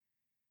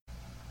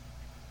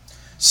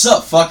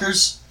Sup,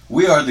 fuckers?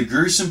 We are the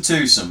Gruesome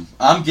Twosome.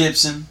 I'm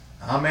Gibson.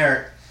 I'm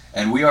Eric.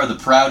 And we are the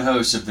proud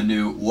hosts of the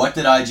new What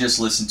Did I Just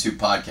Listen To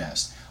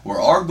podcast,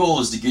 where our goal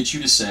is to get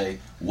you to say,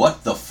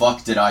 what the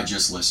fuck did I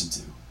just listen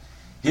to?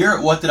 Here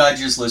at What Did I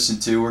Just Listen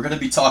To, we're going to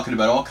be talking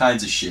about all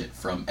kinds of shit,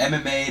 from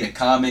MMA to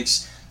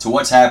comics to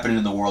what's happening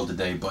in the world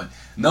today, but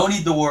no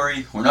need to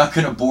worry, we're not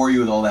going to bore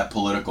you with all that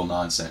political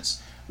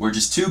nonsense. We're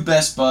just two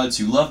best buds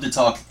who love to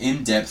talk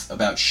in depth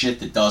about shit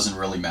that doesn't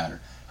really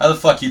matter. How the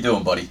fuck you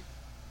doing, buddy?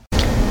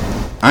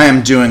 I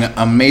am doing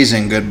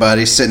amazing, good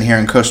buddy, sitting here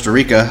in Costa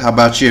Rica. How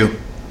about you?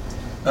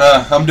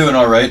 I'm doing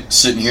alright,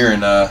 sitting here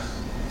in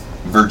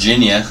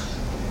Virginia.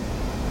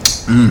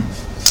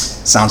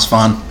 Sounds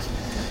fun.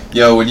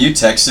 Yo, when you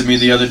texted me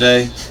the other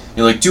day,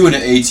 you're like, doing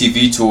an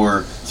ATV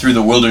tour through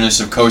the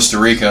wilderness of Costa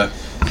Rica.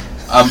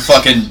 I'm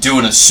fucking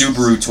doing a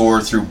Subaru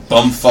tour through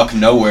bumfuck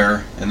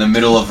nowhere in the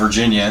middle of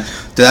Virginia.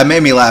 Dude, that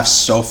made me laugh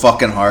so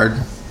fucking hard.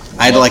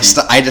 I had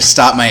to I just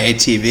stopped my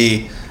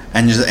ATV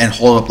and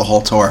hold up the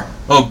whole tour.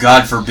 Oh,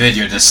 God forbid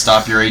you just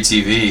stop your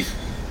ATV.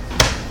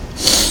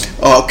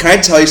 Oh, can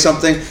I tell you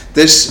something?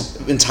 This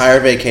entire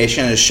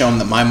vacation has shown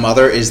that my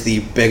mother is the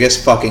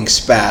biggest fucking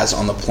spaz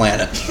on the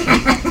planet.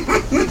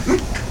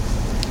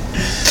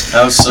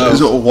 How so?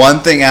 There's one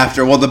thing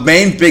after. Well, the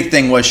main big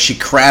thing was she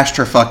crashed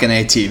her fucking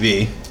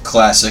ATV.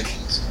 Classic.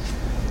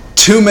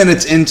 2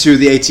 minutes into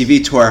the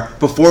ATV tour,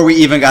 before we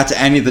even got to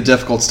any of the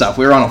difficult stuff,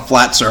 we were on a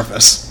flat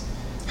surface.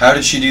 How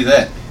did she do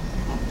that?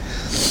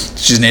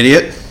 She's an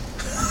idiot.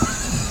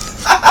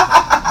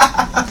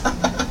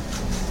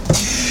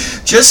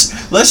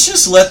 Let's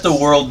just let the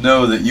world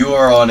know that you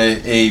are on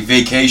a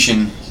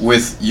vacation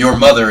with your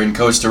mother in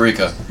Costa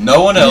Rica.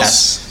 No one else.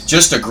 Yes.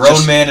 Just a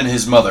grown man and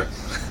his mother.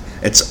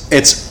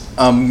 It's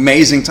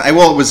amazing time.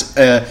 Well, it was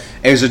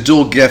a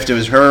dual gift. It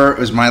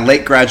was my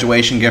late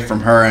graduation gift from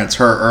her, and it's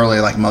her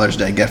early Mother's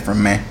Day gift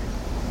from me.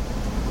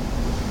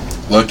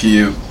 Lucky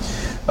you.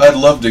 I'd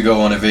love to go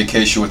on a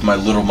vacation with my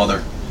little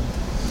mother.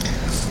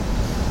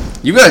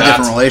 You've got a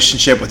different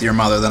relationship with your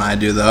mother than I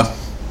do, though.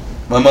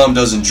 My mom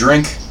doesn't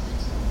drink.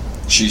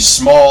 She's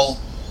small.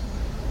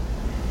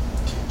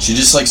 She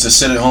just likes to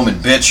sit at home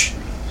and bitch.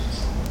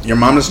 Your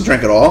mom doesn't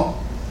drink at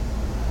all?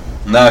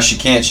 No, she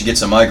can't. She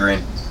gets a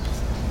migraine.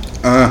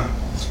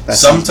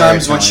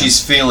 Sometimes when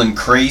she's feeling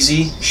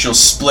crazy, she'll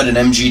split an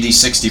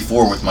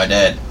MGD64 with my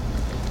dad.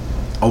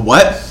 A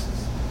what?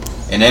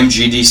 An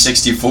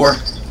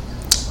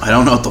MGD64? I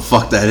don't know what the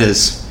fuck that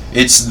is.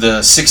 It's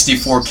the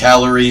 64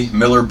 calorie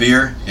Miller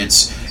beer.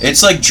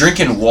 It's like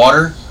drinking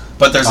water,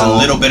 but there's a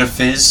little bit of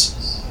fizz.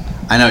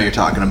 I know what you're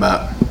talking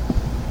about.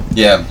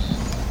 Yeah.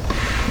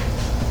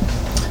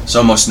 There's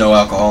almost no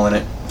alcohol in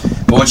it.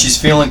 But when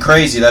she's feeling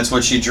crazy, that's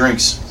what she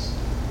drinks.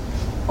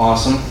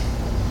 Awesome.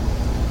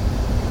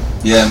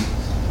 Yeah.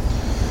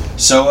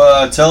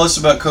 So, tell us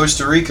about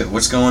Costa Rica.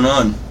 What's going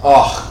on?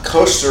 Oh,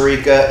 Costa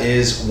Rica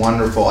is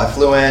wonderful. I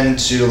flew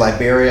into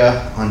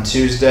Liberia on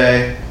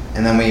Tuesday,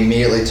 and then we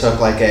immediately took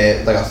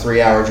a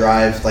 3-hour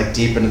drive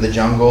deep into the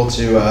jungle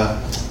to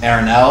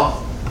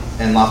Arenal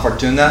and La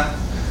Fortuna.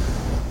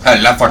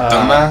 La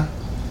Fortuna?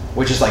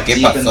 Which is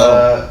deep in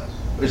the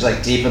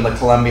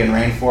Colombian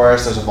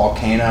rainforest. There's a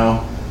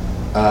volcano,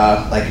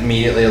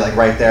 immediately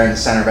right there in the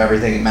center of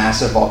everything.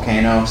 Massive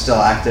volcano, still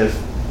active.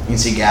 You can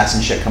see gas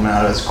and shit coming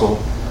out of it. It's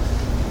cool.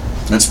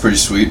 That's pretty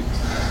sweet.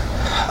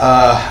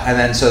 And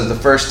then so the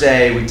first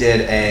day we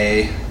did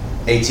a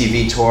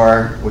ATV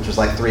tour, which was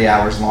 3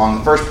 hours long.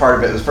 The first part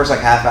of it, the first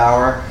half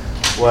hour,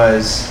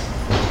 was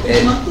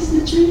There's monkeys in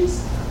the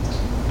trees?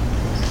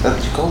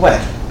 Go away.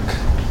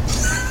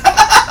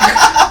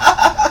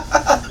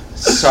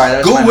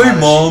 Sorry, go away,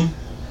 Mom.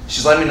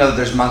 She's letting me know that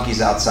there's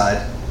monkeys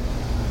outside.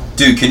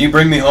 Dude, can you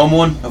bring me home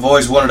one? I've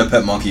always wanted a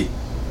pet monkey.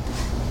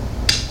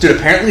 Dude,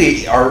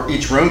 apparently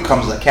each room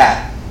comes with a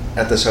cat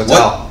at this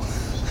hotel. What?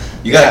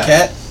 You got a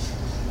cat?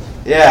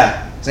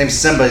 Yeah. His name's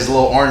Simba. He's a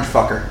little orange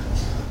fucker.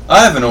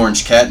 I have an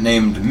orange cat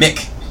named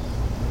Mick.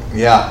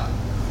 Yeah.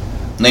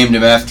 Named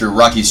him after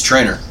Rocky's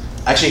trainer.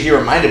 Actually, he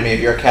reminded me of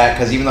your cat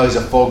because even though he's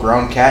a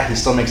full-grown cat, he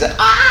still makes that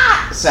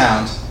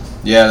sound.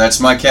 Yeah, that's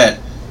my cat.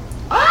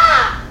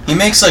 Ah! He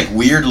makes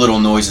weird little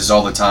noises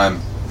all the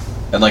time.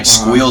 And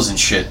squeals and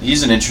shit.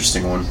 He's an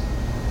interesting one.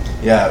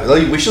 Yeah,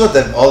 we should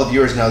let all the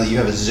viewers know that you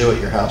have a zoo at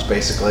your house,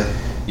 basically.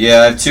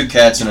 Yeah, I have 2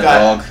 cats and a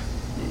dog.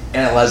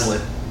 And a Leslie.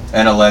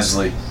 And a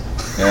Leslie.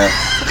 Yeah.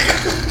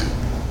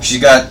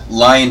 She's got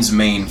lion's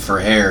mane for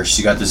hair.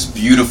 She's got this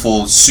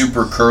beautiful,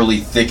 super curly,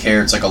 thick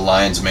hair. It's like a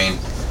lion's mane.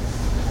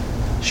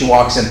 She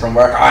walks in from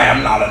work. I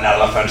am not an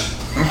elephant.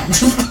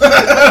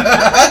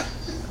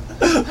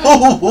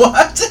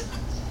 What?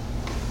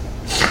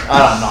 I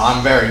don't know.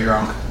 I'm very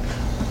drunk.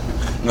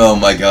 Oh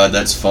my god,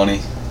 that's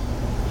funny.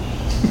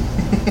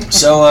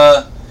 So,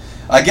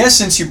 I guess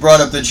since you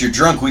brought up that you're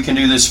drunk, we can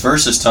do this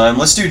first this time.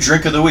 Let's do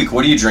drink of the week.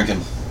 What are you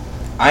drinking?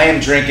 I am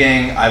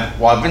drinking.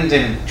 I've been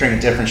drinking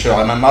different shit.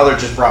 My mother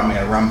just brought me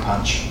a rum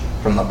punch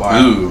from the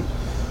bar. Ooh.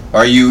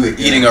 Are you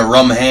eating a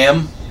rum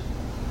ham?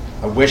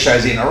 I wish I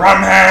was eating a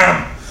rum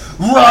ham.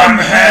 Rum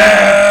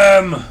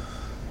ham!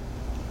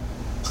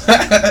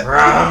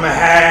 Rum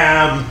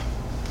ham.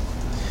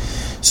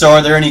 So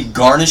are there any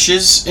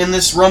garnishes in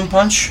this rum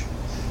punch?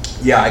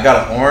 Yeah, I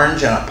got an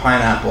orange and a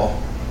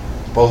pineapple.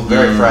 Both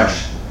very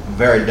fresh.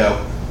 Very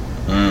dope.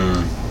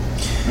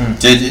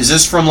 Is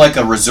this from like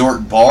a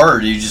resort bar, or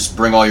do you just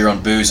bring all your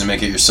own booze and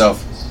make it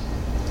yourself?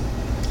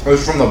 It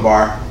was from the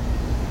bar.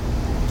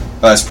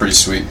 Oh, that's pretty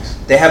sweet.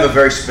 They have a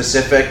very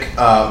specific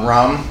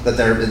rum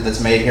that's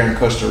made here in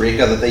Costa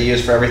Rica that they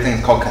use for everything.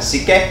 It's called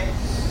cacique.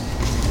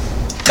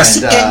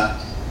 Cacique.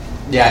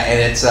 And,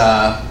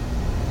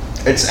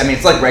 and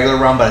it's like regular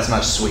rum, but it's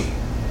not sweet.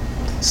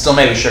 It's still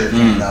made with sugar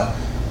cane though.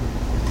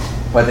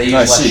 But they use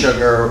less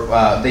sugar.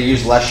 They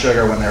use less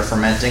sugar when they're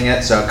fermenting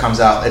it, so it comes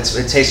out. It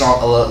tastes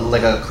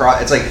like a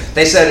cross. It's like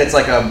they said it's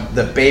like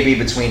the baby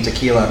between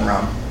tequila and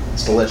rum.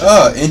 It's delicious.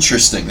 Oh,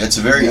 interesting. That's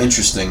very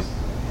interesting.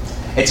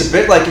 It's a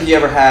bit like if you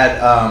ever had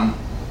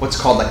what's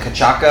called like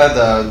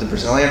cachaca, the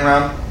Brazilian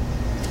rum.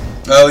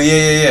 Oh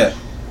yeah.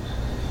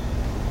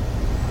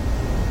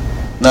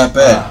 Not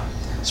bad.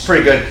 It's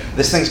pretty good.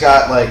 This thing's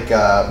got like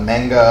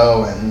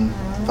mango and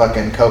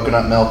fucking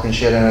coconut milk and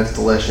shit in it. It's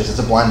delicious. It's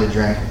a blended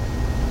drink.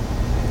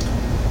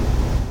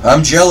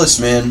 I'm jealous,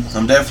 man.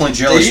 I'm definitely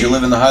jealous. You're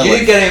living the high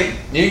life. You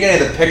didn't get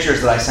any of the pictures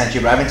that I sent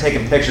you, but I've been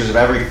taking pictures of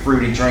every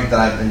fruity drink that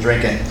I've been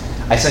drinking.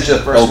 I sent you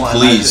the first one.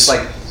 Please.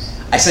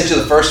 I sent you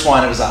the first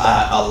one. It was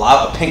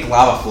a pink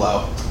lava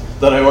flow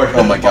that I ordered.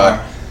 Oh my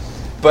god!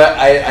 But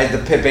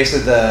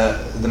basically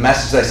the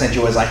message that I sent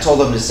you was I told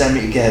them to send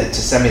me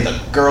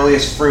the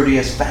girliest,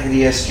 fruitiest,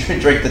 fattiest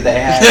drink that they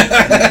had.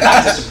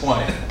 Not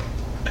disappointed.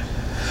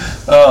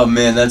 Oh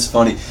man, that's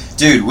funny,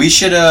 dude. We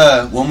should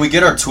when we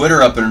get our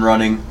Twitter up and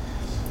running,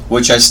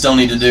 which I still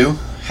need to do.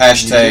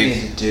 Hashtag you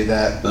need to do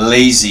that.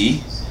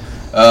 Lazy.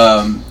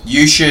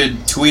 You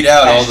should tweet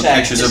out all the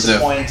pictures of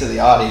disappointing to the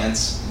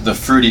audience. The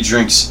fruity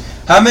drinks.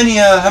 How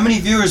many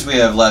viewers we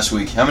have last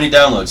week? How many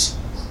downloads?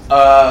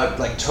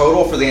 Like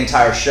total for the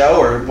entire show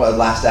or what,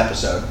 last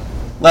episode?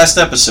 Last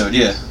episode,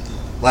 yeah.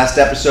 Last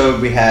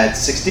episode we had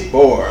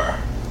 64.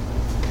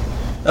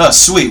 Oh,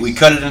 sweet. We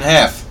cut it in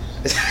half.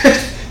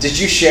 Did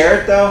you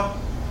share it though?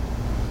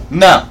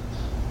 No.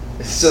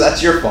 So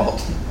that's your fault.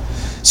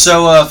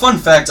 So, fun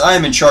fact, I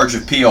am in charge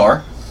of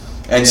PR,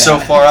 and so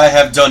far I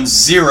have done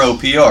 0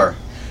 PR.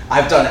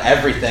 I've done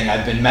everything.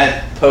 I've been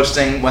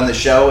posting when the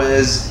show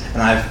is,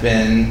 and I've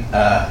been,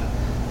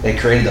 they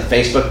created the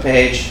Facebook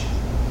page.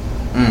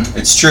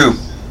 It's true.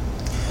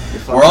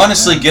 We're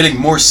honestly getting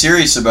more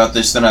serious about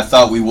this than I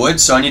thought we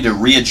would, so I need to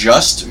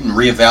readjust and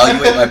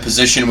reevaluate my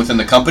position within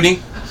the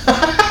company.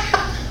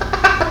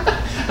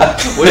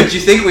 What did you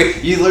think?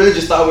 You literally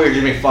just thought we were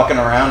going to be fucking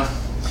around?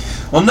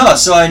 Well, no,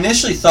 so I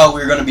initially thought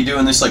we were going to be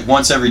doing this like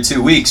once every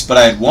 2 weeks, but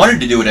I had wanted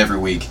to do it every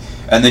week.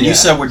 And then you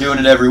said we're doing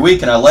it every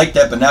week, and I like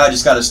that, but now I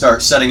just got to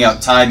start setting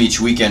out time each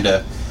weekend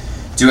to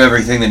do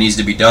everything that needs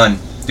to be done.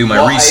 Do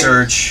my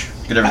research,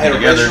 get everything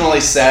together. I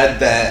originally said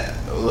that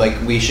like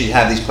we should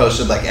have these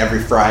posted like every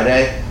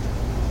Friday,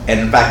 and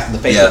in fact the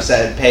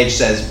Facebook page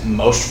says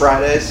most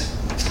Fridays.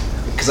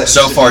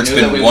 So far it's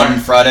been one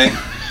Friday.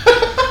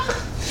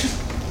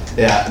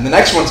 Yeah, and the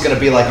next one's going to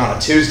be like on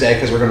a Tuesday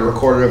because we're going to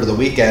record it over the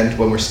weekend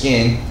when we're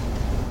skiing.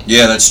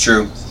 Yeah, that's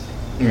true.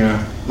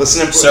 Yeah.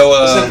 Listen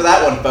for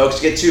that one, folks.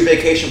 Get 2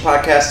 vacation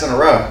podcasts in a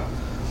row.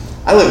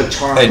 I live a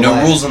charmed life. Hey,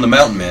 no rules on the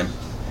mountain, man.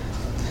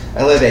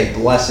 I live a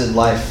blessed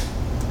life.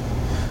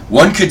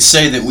 One could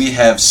say that we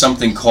have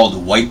something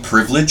called white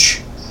privilege.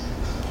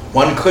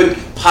 One could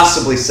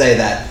possibly say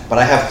that, but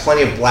I have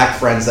plenty of black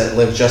friends that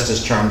live just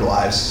as charmed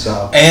lives.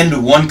 So.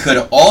 And one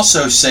could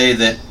also say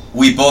that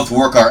we both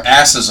work our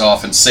asses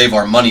off and save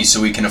our money so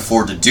we can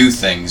afford to do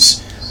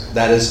things.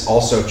 That is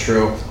also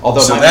true. Although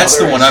so that's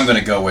the one I'm going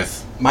to go with.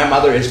 My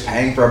mother is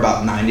paying for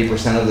about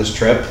 90% of this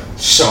trip,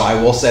 so I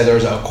will say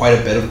there's quite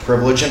a bit of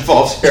privilege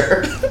involved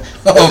here.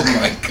 Oh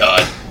my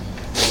god.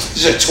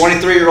 He's a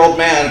 23-year-old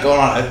man going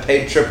on a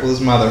paid trip with his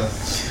mother.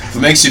 If it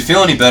makes you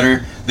feel any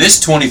better,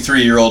 this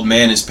 23-year-old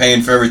man is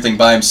paying for everything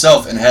by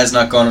himself and has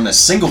not gone on a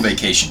single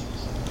vacation.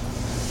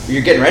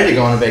 You're getting ready to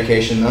go on a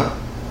vacation, though.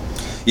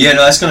 Yeah,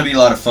 no, that's going to be a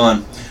lot of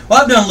fun.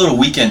 Well, I've done little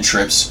weekend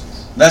trips.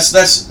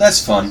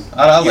 That's fun.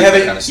 I like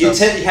that kind of stuff.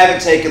 You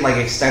haven't taken like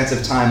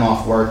extensive time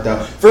off work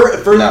though. For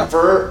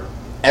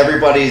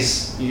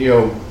everybody's,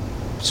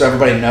 so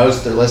everybody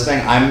knows they're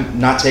listening. I'm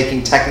not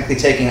technically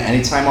taking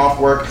any time off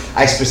work.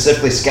 I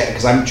specifically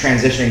because I'm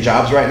transitioning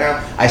jobs right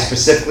now. I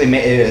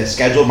specifically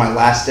scheduled my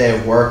last day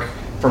of work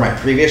for my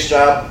previous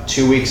job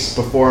 2 weeks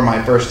before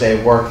my first day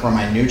of work for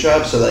my new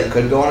job, so that I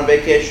could go on a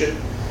vacation.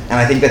 And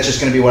I think that's just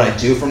going to be what I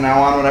do from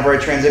now on whenever I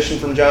transition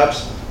from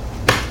jobs.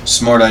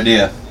 Smart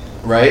idea.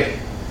 Right?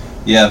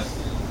 Yeah.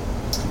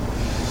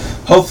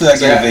 Hopefully I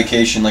get a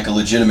vacation, like a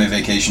legitimate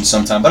vacation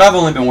sometime. But I've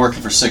only been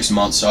working for 6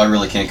 months, so I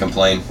really can't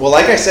complain. Well,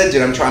 like I said,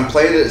 dude, I'm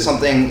playing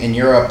something in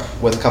Europe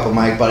with a couple of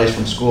my buddies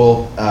from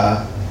school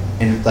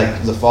in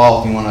like the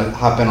fall if you want to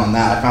hop in on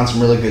that. I found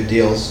some really good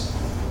deals.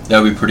 That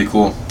would be pretty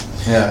cool.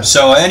 Yeah.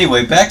 So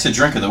anyway, back to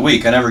drink of the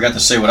week. I never got to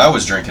say what I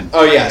was drinking.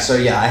 Oh yeah,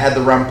 I had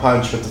the rum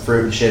punch with the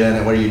fruit and shit in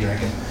it. What are you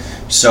drinking?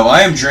 So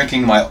I am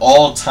drinking my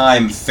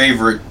all-time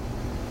favorite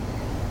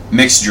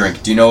mixed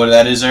drink. Do you know what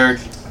that is, Eric?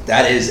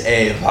 That is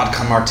a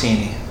vodka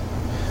martini.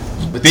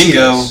 With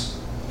Bingo. Tito's.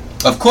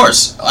 Of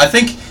course. I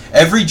think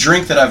every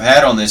drink that I've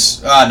had on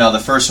this... no, the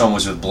first one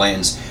was with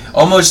Blanton's.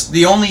 Almost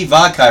the only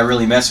vodka I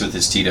really mess with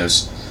is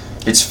Tito's.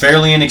 It's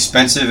fairly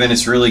inexpensive and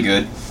it's really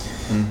good.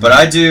 Mm-hmm. But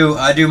I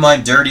do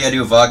mine dirty. I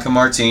do a vodka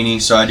martini.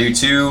 So I do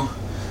 2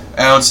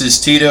 ounces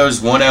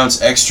Tito's, 1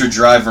 ounce extra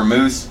dry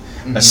vermouth,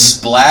 a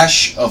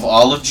splash of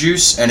olive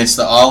juice, and it's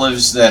the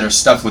olives that are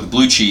stuffed with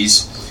blue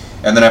cheese.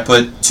 And then I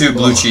put 2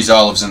 blue cheese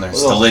olives in there.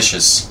 It's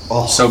delicious.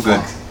 Oh, so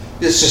good.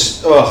 It's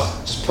just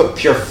put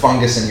pure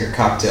fungus in your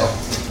cocktail.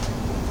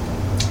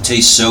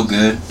 Tastes so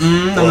good.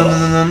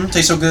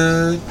 Tastes so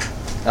good.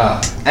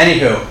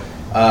 Anywho,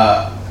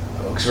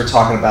 because we're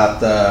talking about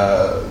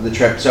the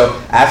trip.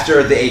 So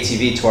after the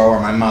ATV tour, where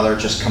my mother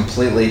just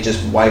completely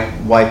just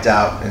wiped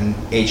out and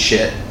ate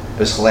shit, it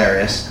was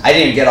hilarious. I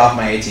didn't even get off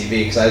my ATV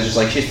because I was just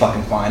like, she's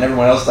fucking fine.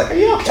 Everyone else is like, are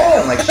you okay?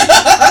 I'm like,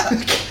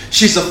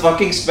 she's a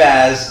fucking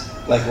spaz.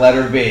 Like, let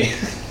her be.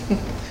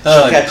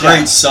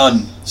 Great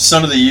son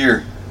of the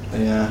year.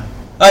 Yeah.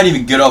 I didn't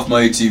even get off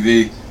my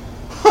ATV.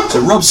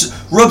 So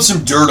rub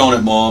some dirt on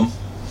it, Mom.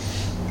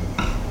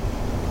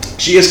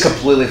 She is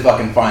completely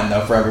fucking fine,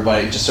 though, for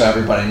everybody, just so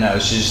everybody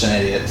knows. She's just an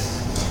idiot.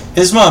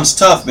 His mom's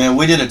tough, man.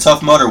 We did a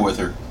Tough Mudder with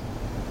her.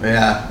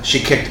 Yeah, she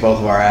kicked both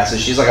of our asses.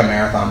 She's like a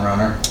marathon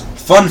runner.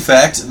 Fun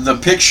fact, the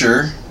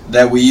picture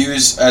that we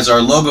use as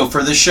our logo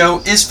for this show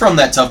is from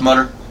that Tough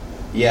Mudder.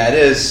 Yeah, it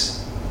is.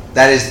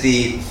 That is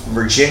the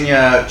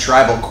Virginia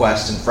Tribal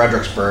Quest in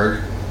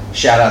Fredericksburg.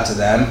 Shout out to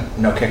them.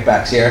 No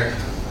kickbacks here.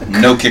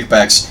 No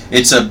kickbacks.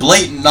 It's a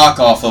blatant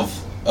knockoff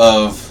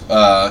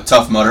of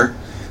Tough Mudder,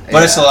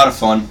 but it's a lot of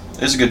fun.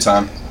 It's a good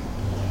time.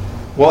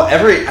 Well, I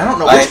don't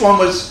know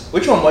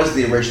which one was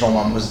the original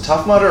one. Was it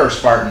Tough Mudder or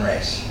Spartan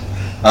Race?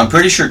 I'm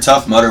pretty sure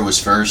Tough Mudder was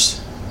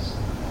first.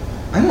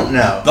 I don't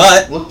know.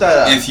 But look that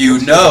up. If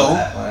you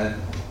know,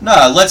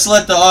 let's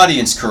let the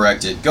audience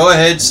correct it. Go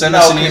ahead, send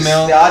us an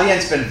email. The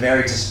audience been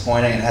very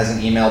disappointing and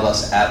hasn't emailed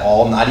us at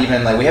all. Not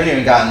even we haven't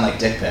even gotten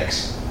dick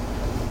pics.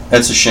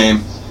 That's a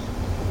shame.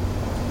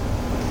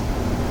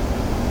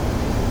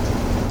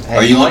 Hey,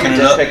 are you looking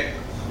it up?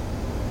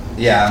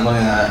 Yeah, I'm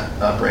looking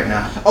that up right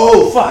now.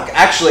 Oh, fuck.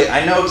 Actually,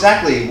 I know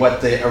exactly what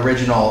the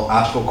original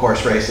obstacle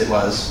course race it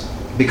was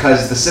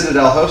because the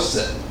Citadel hosts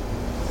it.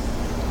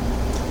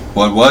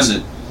 What was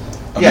it?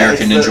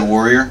 American Ninja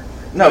Warrior?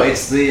 No,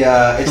 it's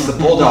the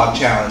Bulldog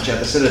Challenge at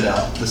the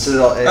Citadel. The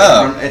Citadel.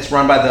 It's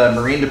run by the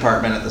Marine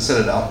Department at the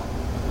Citadel.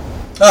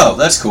 Oh,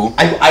 that's cool.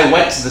 I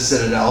went to the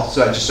Citadel,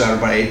 so just so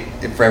everybody,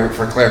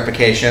 for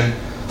clarification,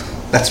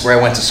 that's where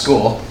I went to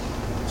school.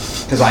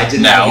 Because I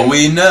didn't. Now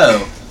we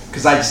know.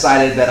 Because I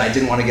decided that I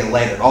didn't want to get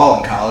laid at all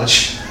in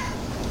college.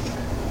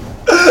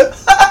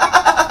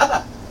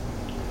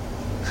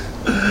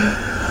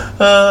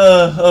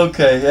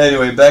 Okay,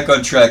 anyway, back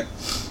on track.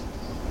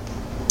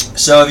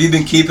 So, have you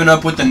been keeping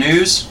up with the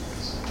news?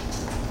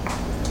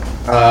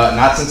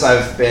 Not since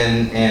I've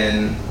been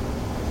in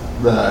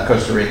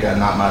Costa Rica,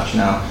 not much,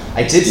 no.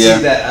 I did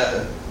see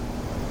that...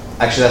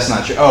 actually, that's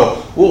not true.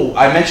 Oh, well,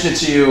 I mentioned it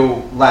to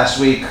you last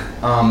week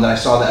that I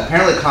saw that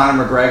apparently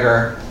Conor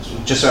McGregor...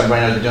 Just so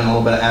everybody knows, we're doing a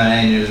little bit of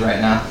MMA news right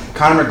now.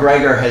 Conor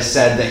McGregor has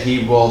said that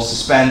he will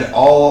suspend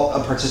all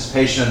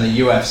participation in the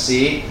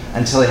UFC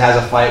until he has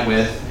a fight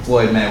with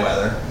Floyd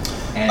Mayweather.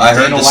 And I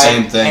heard the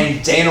same thing.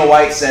 And Dana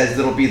White says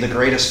it'll be the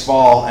greatest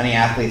fall any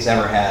athlete's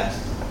ever had.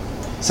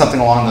 Something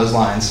along those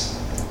lines.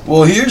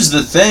 Well, here's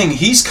the thing.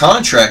 He's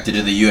contracted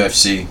to the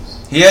UFC.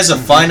 He has a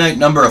finite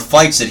number of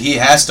fights that he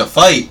has to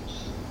fight,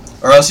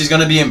 or else he's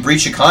going to be in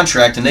breach of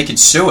contract and they could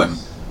sue him.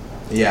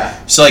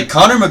 Yeah. So,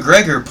 Conor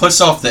McGregor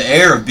puts off the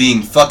air of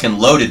being fucking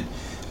loaded,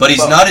 but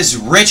he's not as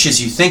rich as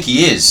you think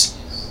he is.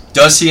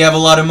 Does he have a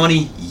lot of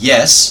money?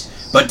 Yes.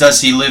 But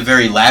does he live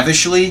very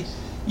lavishly?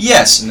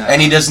 Yes. No.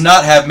 And he does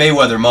not have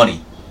Mayweather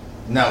money.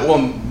 No,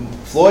 well,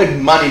 Floyd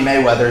Money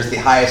Mayweather is the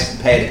highest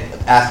paid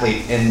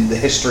athlete in the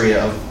history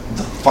of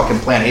the fucking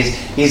planet.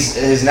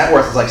 His net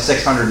worth is like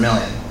 $600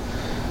 million.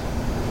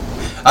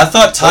 I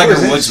thought Tiger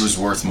Woods was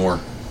worth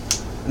more.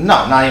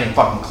 No, not even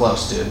fucking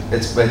close, dude.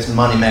 It's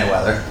Money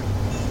Mayweather.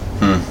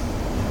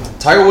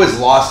 Tiger Woods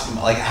lost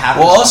like half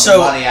of his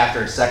money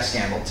after a sex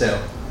scandal too.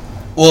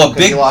 Well, a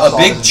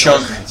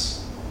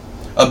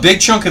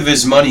big chunk of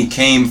his money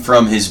came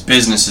from his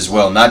business as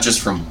well, not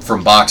just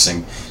from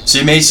boxing. So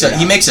he makes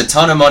a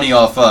ton of money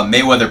off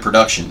Mayweather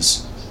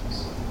Productions.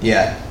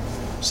 Yeah.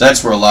 So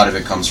that's where a lot of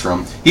it comes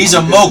from. He's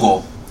a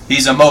mogul.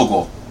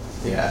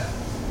 Yeah.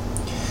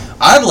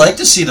 I'd like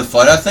to see the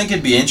fight. I think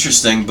it'd be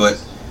interesting, but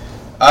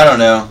I don't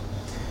know.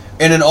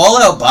 In an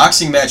all-out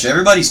boxing match,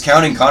 everybody's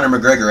counting Conor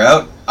McGregor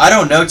out. I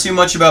don't know too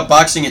much about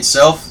boxing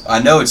itself.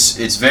 I know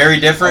it's very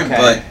different,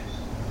 but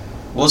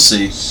we'll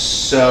see.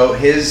 So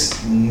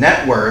his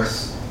net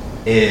worth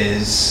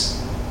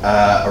is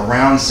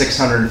around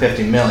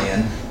 $650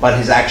 million, but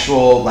his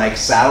actual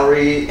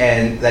salary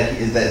and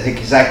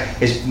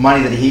his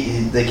money that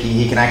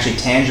he can actually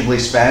tangibly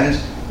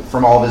spend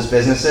from all of his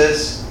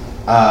businesses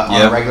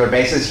on a regular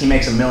basis, he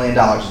makes $1 million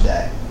a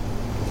day.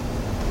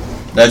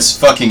 That's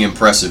fucking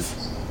impressive.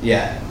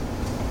 Yeah.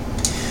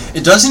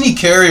 Doesn't he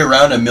carry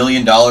around $1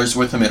 million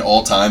with him at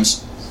all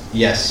times?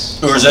 Yes.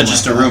 Or is that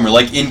just a rumor?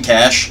 Like in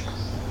cash?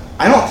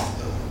 I don't.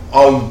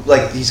 Oh,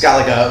 like he's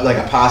got like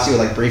a posse with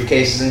like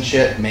briefcases and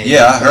shit. Maybe.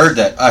 Yeah, I heard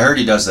that. I heard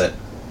he does that.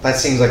 That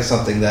seems like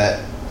something that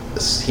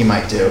he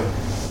might do.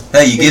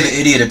 Hey, you give an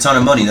idiot a ton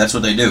of money. That's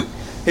what they do.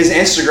 His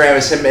Instagram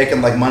is him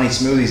making like money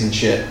smoothies and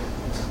shit.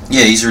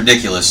 Yeah, he's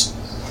ridiculous.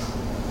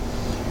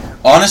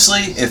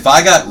 Honestly, if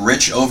I got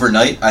rich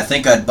overnight, I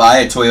think I'd buy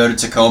a Toyota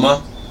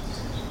Tacoma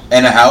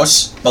and a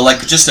house, but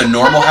like just a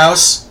normal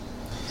house,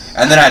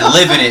 and then I'd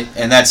live in it,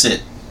 and that's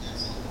it.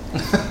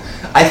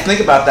 I think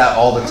about that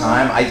all the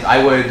time.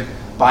 I would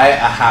buy a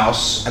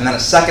house and then a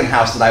second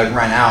house that I would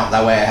rent out.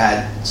 That way I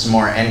had some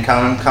more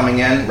income coming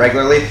in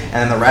regularly, and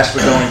then the rest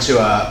would go into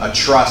a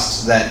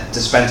trust that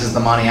dispenses the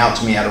money out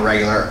to me at a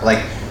regular,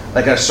 like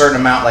a certain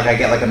amount, like I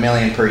get like $1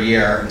 million per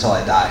year until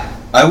I die.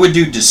 I would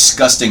do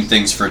disgusting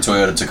things for a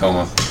Toyota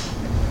Tacoma.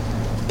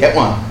 Get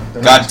one.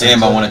 God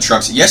damn, I want a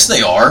truck. Yes,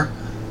 they are.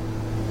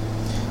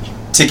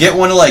 To get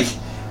one, like,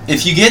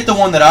 if you get the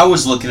one that I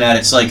was looking at,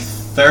 it's like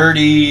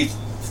 $33,000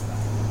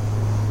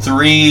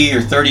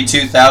 or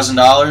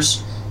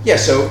 $32,000. Yeah,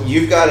 so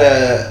you've got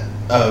a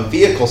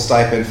vehicle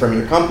stipend from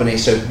your company,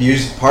 so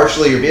use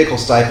partially your vehicle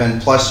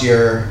stipend plus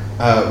your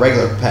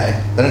regular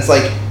pay. Then it's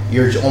like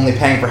you're only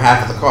paying for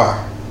half of the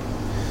car.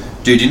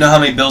 Dude, do you know how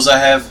many bills I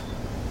have?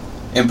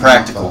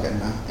 Impractical.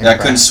 I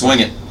couldn't swing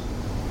it.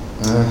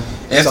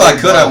 If I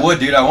could, I would,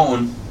 dude. I want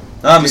one.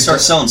 No, I'm going to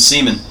start selling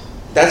semen.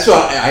 That's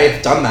what I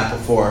have done that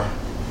before.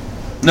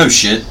 No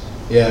shit.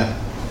 Yeah.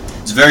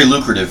 It's very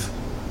lucrative.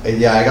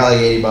 Yeah, I got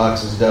like $80.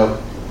 It's dope.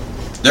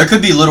 There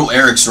could be little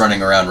Erics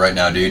running around right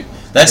now, dude.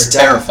 That's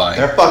terrifying.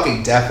 There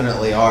fucking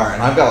definitely are,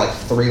 and I've got like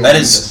 3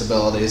 learning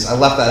disabilities. I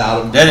left that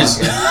out of that is.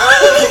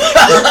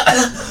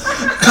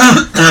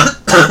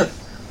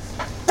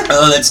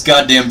 Oh, that's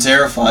goddamn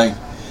terrifying.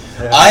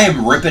 Yeah. I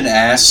am ripping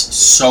ass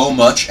so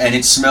much, and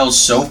it smells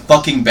so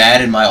fucking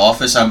bad in my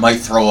office, I might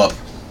throw up.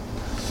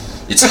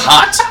 It's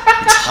hot.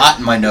 It's hot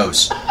in my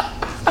nose.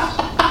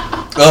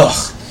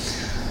 Ugh.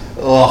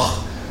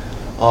 Ugh.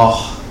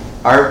 Oh.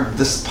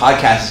 This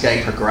podcast is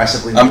getting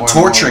progressively more. I'm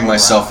torturing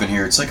myself in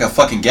here. It's like a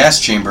fucking gas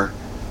chamber.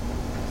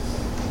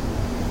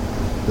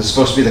 This is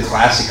supposed to be the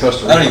classy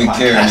Costa Rica I don't even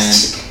care, man.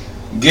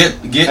 Get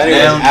Anyways,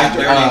 down, get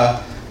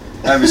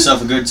dirty. Have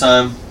yourself a good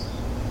time.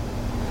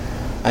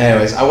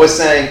 Anyways, I was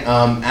saying,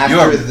 after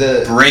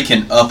You're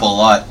breaking up a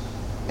lot.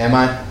 Am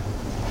I?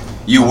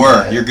 You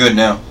were. You're good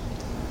now.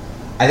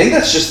 I think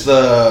that's just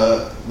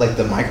the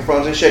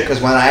microphones and shit,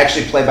 because when I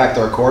actually play back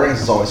the recordings,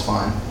 it's always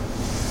fine.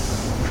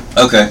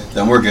 Okay,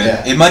 then we're good.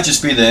 Yeah. It might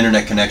just be the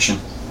internet connection.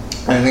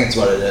 I think that's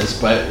what it is,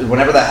 but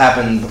whenever that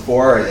happened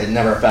before, it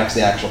never affects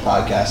the actual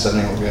podcast, so I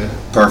think we're good.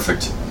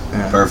 Perfect.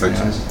 Yeah, Perfect.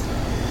 Anyways.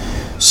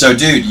 So,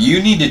 dude,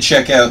 you need to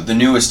check out the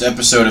newest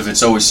episode of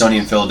It's Always Sunny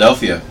in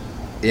Philadelphia.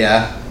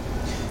 Yeah.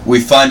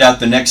 We find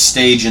out the next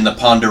stage in the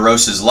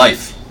Ponderosa's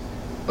life.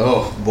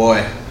 Oh,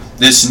 boy.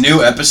 This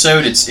new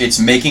episode, it's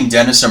making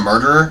Dennis a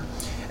murderer,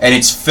 and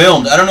it's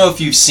filmed. I don't know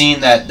if you've seen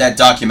that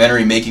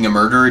documentary, Making a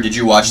Murderer. Did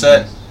you watch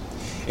that?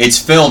 It's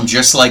filmed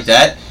just like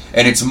that,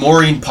 and it's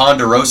Maureen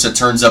Ponderosa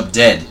turns up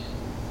dead.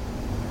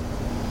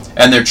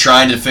 And they're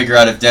trying to figure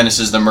out if Dennis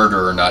is the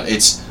murderer or not.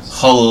 It's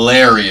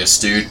hilarious,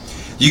 dude.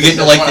 You get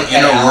to, like, the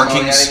inner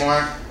workings.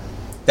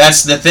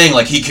 That's the thing,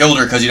 like, he killed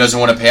her because he doesn't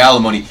want to pay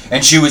alimony.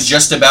 And she was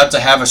just about to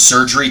have a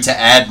surgery to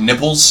add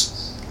nipples.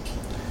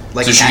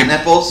 Like so cat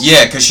nipples?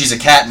 Yeah, because she's a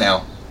cat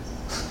now.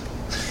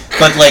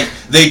 But, like,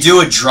 they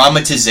do a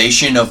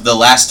dramatization of the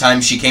last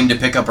time she came to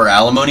pick up her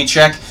alimony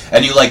check,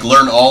 and you, like,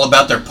 learn all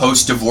about their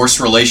post-divorce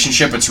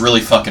relationship. It's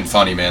really fucking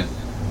funny, man.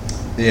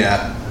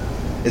 Yeah.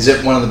 Is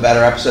it one of the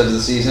better episodes of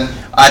the season?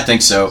 I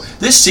think so.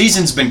 This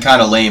season's been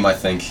kind of lame, I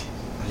think.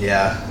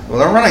 Yeah. Well,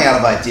 they're running out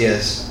of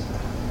ideas.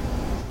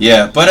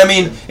 Yeah, but I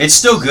mean, it's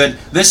still good.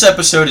 This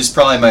episode is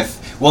probably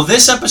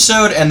this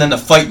episode and then the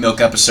Fight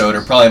Milk episode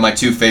are probably my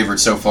 2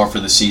 favorites so far for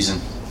the season.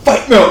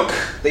 Fight Milk!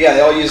 Yeah,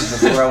 they all use it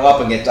to throw up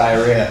and get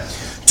diarrhea.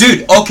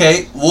 Dude,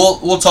 okay,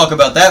 we'll talk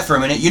about that for a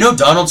minute. You know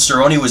Donald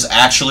Cerrone was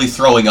actually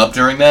throwing up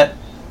during that?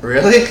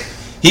 Really?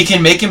 He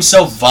can make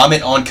himself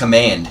vomit on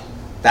command.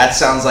 That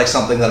sounds like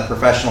something that a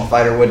professional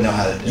fighter would know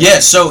how to do. Yeah,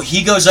 so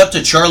he goes up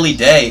to Charlie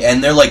Day,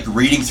 and they're, like,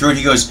 reading through it.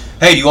 He goes,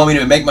 hey, do you want me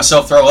to make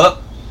myself throw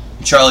up?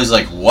 And Charlie's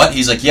like, what?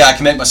 He's like, yeah, I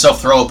can make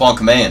myself throw up on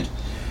command.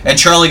 And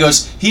Charlie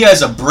goes, he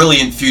has a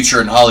brilliant future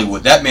in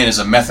Hollywood. That man is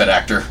a method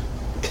actor.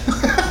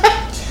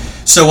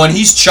 So when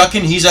he's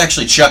chucking, he's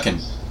actually chucking.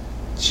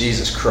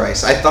 Jesus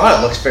Christ. I thought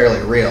it looks fairly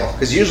real.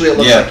 Because usually it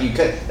looks like you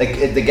could,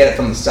 like, they get it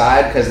from the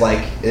side, because,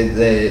 like,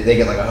 they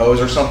get, like, a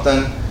hose or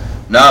something.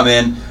 Nah,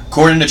 man.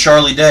 According to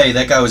Charlie Day,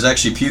 that guy was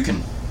actually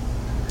puking.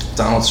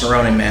 Donald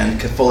Cerrone, man,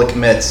 fully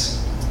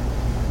commits.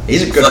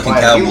 He's a good fucking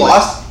fighter.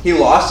 cowboy. He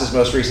lost his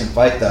most recent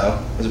fight,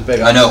 though. It was a big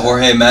upset. I know,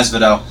 Jorge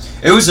Masvidal.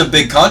 It was a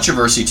big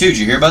controversy, too. Did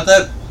you hear about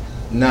that?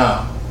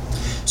 No.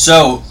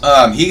 So,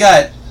 he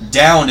got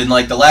downed in,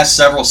 like, the last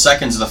several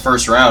seconds of the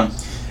first round,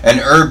 and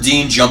Herb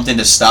Dean jumped in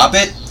to stop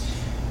it.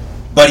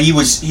 but he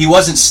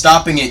wasn't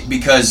stopping it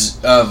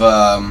because of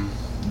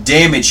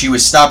damage. He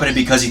was stopping it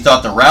because he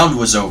thought the round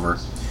was over,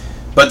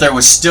 but there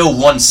was still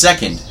 1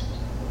 second.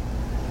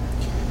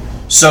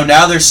 So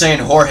now they're saying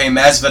Jorge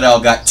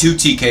Masvidal got 2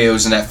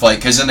 TKOs in that fight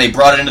because then they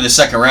brought it into the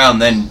second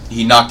round. Then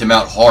he knocked him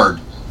out hard.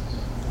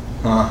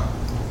 Huh.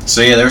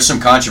 So yeah, there was some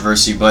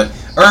controversy, but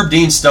Herb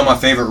Dean's still my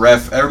favorite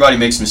ref. Everybody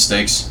makes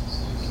mistakes.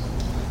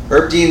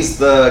 Herb Dean's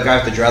the guy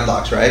with the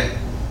dreadlocks, right?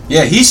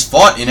 Yeah, he's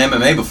fought in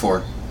MMA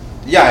before.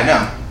 Yeah, I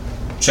know.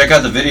 Check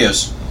out the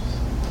videos.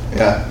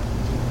 Yeah.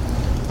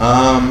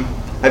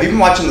 Have you been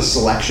watching The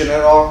Selection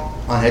at all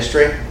on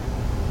History?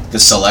 The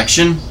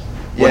Selection?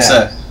 What's Yeah.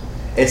 that?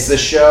 It's the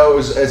show.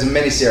 It's a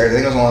miniseries. I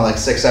think it was only like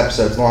 6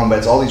 episodes long, but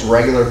it's all these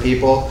regular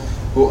people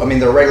who, I mean,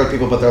 they're regular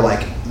people, but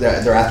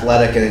they're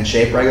athletic and in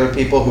shape regular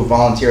people who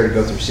volunteer to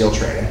go through SEAL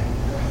training.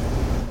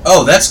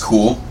 Oh, that's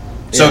cool.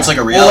 So Yeah. it's like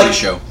a reality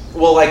show.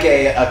 Well, like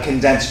a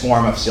condensed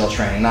form of SEAL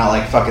training, not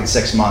like fucking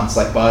 6 months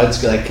like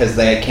Buds, like because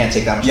they can't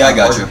take that much. Yeah, I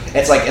got time. you.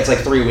 It's like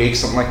 3 weeks,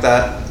 something like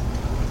that.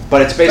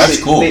 But it's basically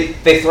That's cool.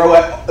 They throw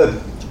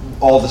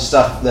all the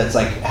stuff that's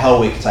like Hell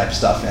Week type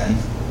stuff in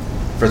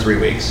for 3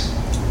 weeks.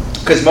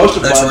 Because most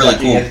of That's Buds really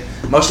cool.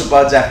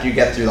 after you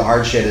get through the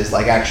hard shit is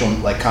like actual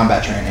like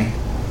combat training.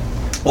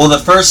 Well, the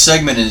first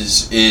segment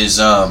is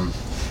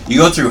you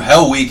go through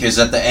Hell Week is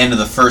at the end of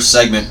the first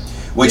segment,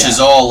 which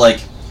is all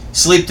like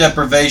sleep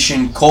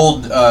deprivation,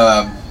 cold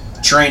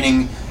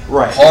training,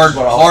 Right.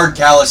 hard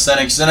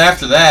calisthenics. Then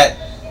after that,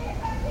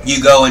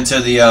 you go into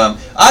the.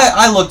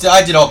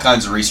 I did all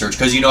kinds of research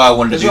because I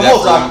wanted to do that for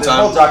a long There's a time.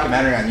 whole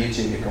documentary on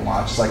YouTube you can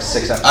watch. It's like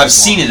 6 episodes. I've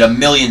seen it a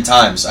million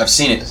times. I've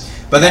seen it.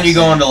 But then you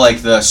go into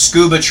like the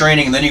scuba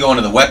training, and then you go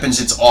into the weapons.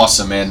 It's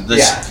awesome, man.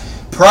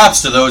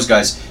 Props to those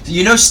guys.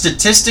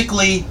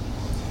 Statistically,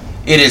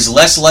 it is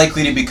less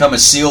likely to become a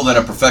SEAL than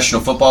a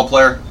professional football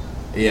player.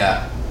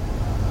 Yeah.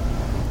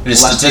 It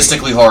is Less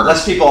statistically harder.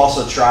 Less people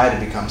also try to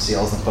become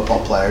SEAls than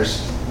football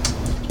players.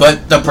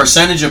 But the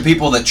percentage of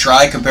people that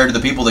try compared to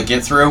the people that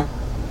get through,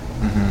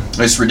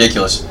 it's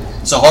ridiculous.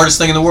 It's the hardest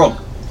thing in the world.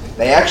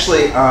 They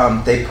actually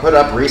they put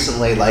up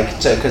recently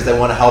because they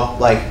want to help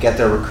get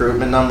their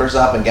recruitment numbers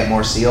up and get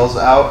more SEALs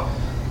out.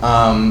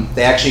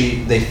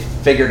 They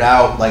figured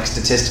out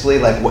statistically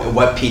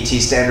what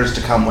PT standards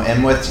to come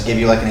in with to give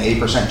you an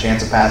 80%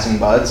 chance of passing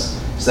Buds,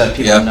 so that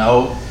people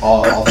know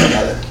all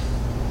together.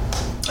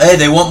 Hey,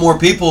 they want more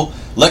people.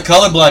 Let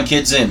colorblind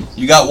kids in.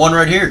 You got one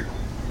right here.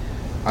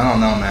 I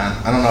don't know, man.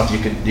 I don't know if you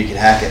could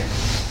hack it.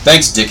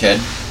 Thanks, dickhead.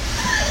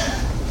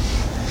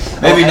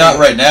 Maybe not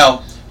right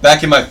now.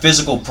 Back in my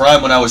physical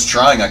prime when I was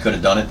trying, I could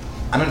have done it.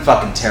 I'm in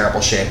fucking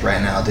terrible shape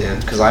right now, dude.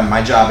 Because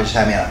my job has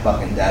had me at a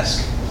fucking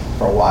desk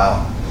for a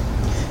while.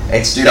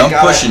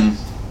 I'm pushing.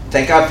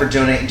 Thank God for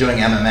doing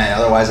MMA.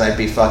 Otherwise, I'd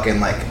be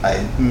fucking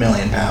a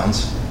million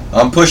pounds.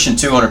 I'm pushing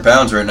 200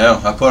 pounds right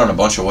now. I put on a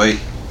bunch of weight.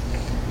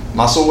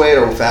 Muscle weight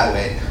or fat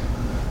weight?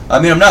 I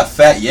mean, I'm not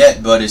fat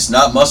yet, but it's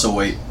not muscle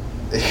weight.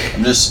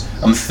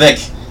 I'm thick.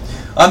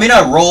 I mean,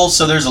 I roll,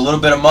 so there's a little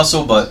bit of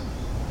muscle, but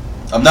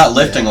I'm not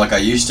lifting like I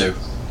used to.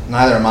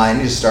 Neither am I. I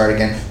need to start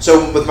again.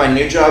 So with my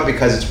new job,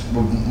 because it's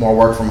more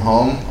work from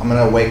home, I'm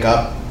gonna wake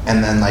up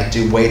and then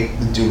do weight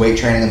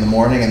training in the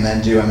morning and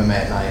then do MMA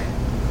at night.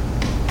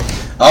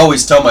 I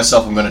always tell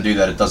myself I'm gonna do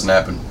that. It doesn't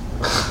happen.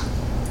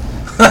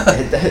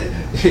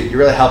 You're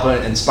really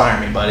helping inspire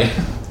me, buddy.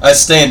 I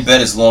stay in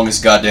bed as long as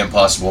goddamn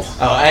possible.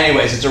 Oh,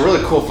 anyways, it's a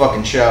really cool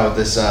fucking show.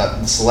 This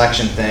the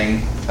Selection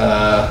thing.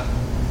 They're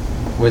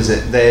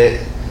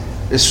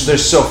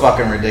so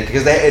fucking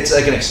ridiculous. It's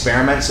like an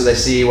experiment, so they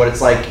see what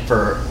it's like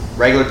for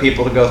regular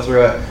people to go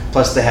through it.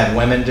 Plus, they have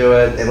women do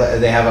it.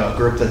 They have a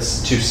group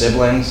that's 2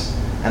 siblings,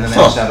 and then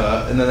they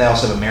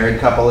also have a married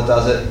couple that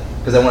does it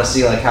because they want to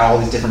see how all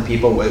these different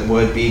people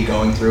would be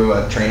going through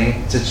a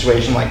training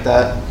situation like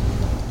that.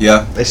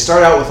 Yeah. They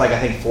start out with I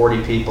think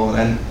 40 people, and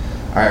then.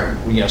 All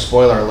right,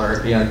 spoiler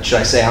alert.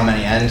 Should I say how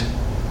many end?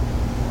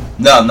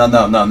 No.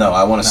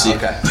 I want to see.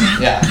 Okay.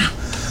 Yeah.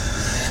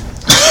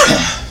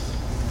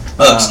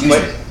 Excuse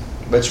me.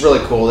 But it's really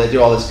cool. They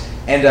do all this,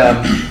 and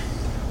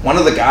one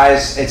of the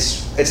guys.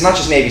 It's not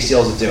just Navy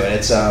SEAls that do it.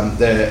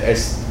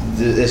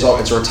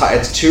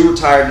 It's 2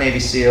 retired Navy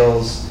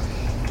SEAls,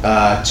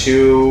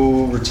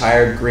 2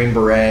 retired Green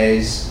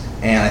Berets,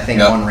 and I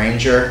think 1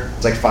 Ranger.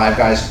 It's 5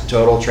 guys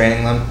total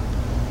training them.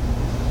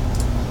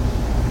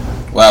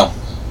 Wow.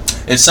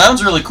 It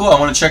sounds really cool. I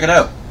want to check it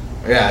out.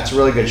 Yeah, it's a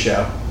really good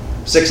show.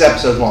 6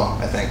 episodes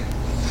long, I think.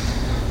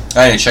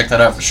 I need to check that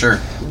out for sure.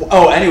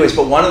 Oh, anyways,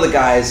 but one of the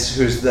guys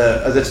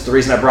that's the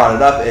reason I brought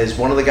it up is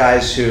one of the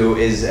guys who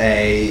is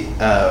an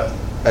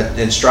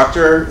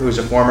instructor who's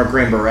a former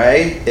Green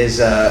Beret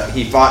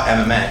he fought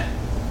MMA.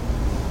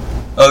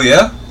 Oh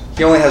yeah?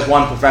 He only has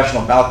 1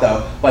 professional bout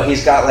though, but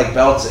he's got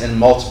belts in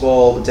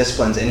multiple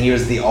disciplines, and he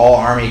was the All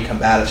Army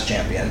Combatives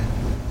champion.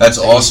 That's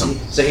awesome.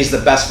 So he's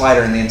the best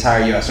fighter in the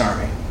entire U.S.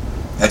 Army.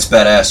 That's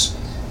badass.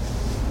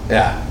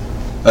 Yeah.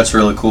 That's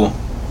really cool.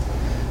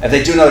 If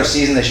they do another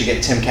season, they should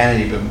get Tim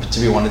Kennedy to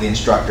be one of the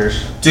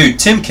instructors. Dude,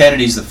 Tim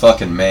Kennedy's the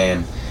fucking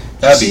man.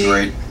 That'd be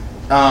great.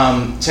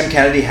 Tim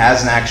Kennedy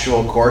has an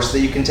actual course that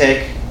you can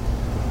take.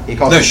 He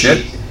calls No it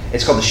shit.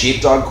 It's called the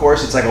Sheepdog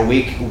course. It's like a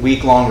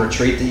week long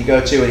retreat that you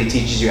go to, and he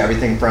teaches you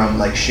everything from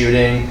like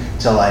shooting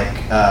to like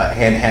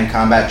hand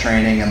combat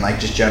training and like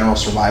just general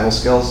survival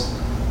skills.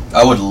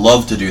 I would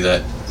love to do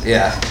that.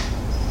 Yeah,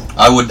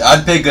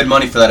 I'd pay good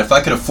money for that. If I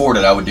could afford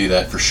it, I would do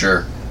that for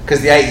sure.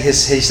 because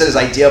he said his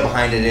idea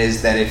behind it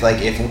is that if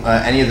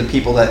any of the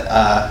people that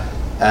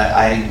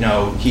I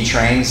know he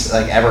trains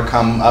like ever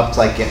come up to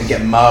like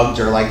get mugged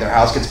or like their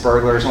house gets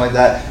burglared or something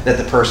like that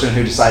the person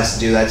who decides to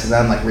do that to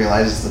them like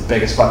realizes the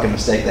biggest fucking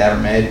mistake they ever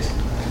made.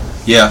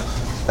 Yeah.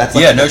 That's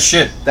like, Yeah, no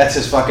shit. That's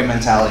his fucking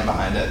mentality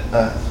behind it.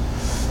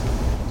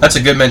 That's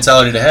a good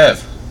mentality to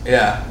have.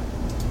 Yeah.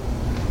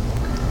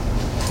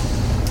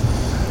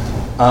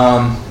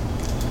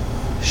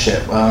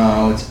 Shit.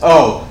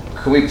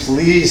 Can we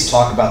please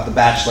talk about The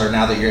Bachelor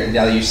now that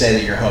you say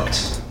that you're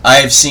hooked? I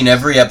have seen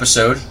every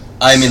episode.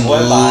 I'm in So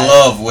have I.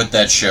 love with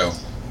that show.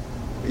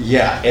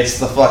 Yeah, it's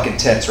the fucking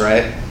tits,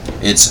 right?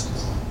 It's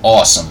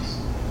awesome.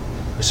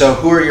 So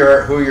who are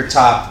your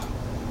top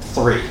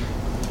 3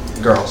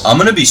 girls? I'm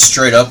gonna be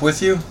straight up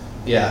with you.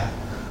 Yeah.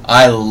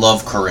 I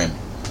love Corinne.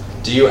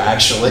 Do you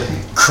actually?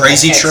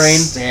 Crazy I can't Train.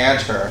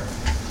 stand her.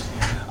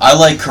 I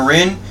like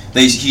Corinne.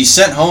 He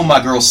sent home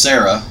my girl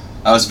Sarah.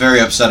 I was very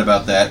upset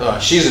about that. Oh,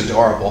 she's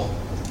adorable.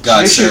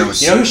 God, You Sarah know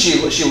was. who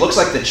she looks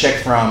like the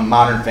chick from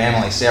Modern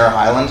Family, Sarah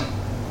Hyland.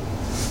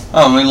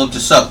 Oh, let me look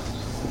this up.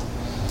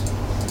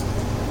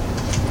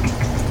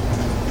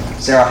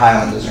 Sarah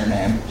Hyland is her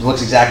name. She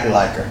looks exactly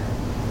like her.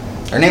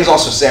 Her name's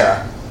also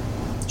Sarah.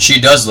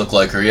 She does look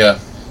like her, yeah.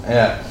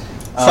 Yeah.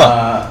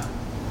 Huh.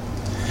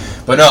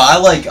 But no, I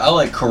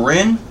like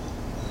Corinne.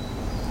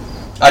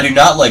 I do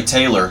not like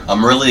Taylor.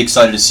 I'm really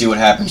excited to see what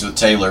happens with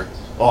Taylor.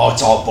 Oh,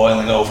 it's all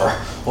boiling over.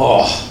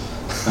 Oh.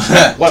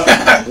 what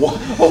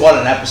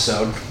an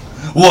episode.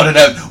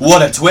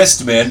 What a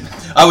twist, man.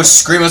 I was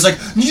screaming. I was like,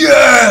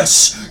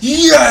 yes!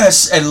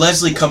 Yes! And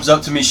Leslie comes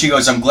up to me. She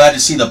goes, I'm glad to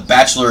see The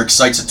Bachelor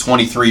excites a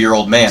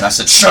 23-year-old man. I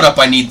said, shut up.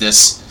 I need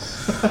this.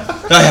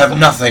 I have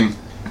nothing.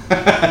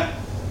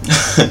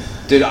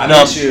 Dude,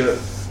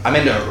 I'm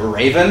into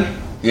Raven.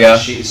 Yeah.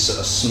 She's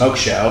a smoke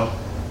show.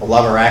 I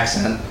love her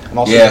accent. I'm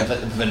also into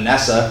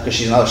Vanessa because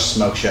she's another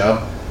smoke show.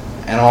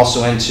 And I'm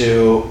also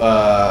into,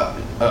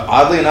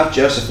 oddly enough,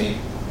 Josephine.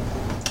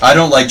 I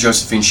don't like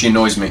Josephine. She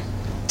annoys me.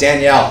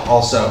 Danielle,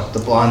 also, the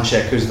blonde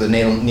chick who's the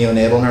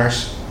neonatal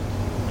nurse.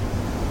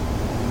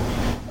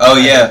 Oh,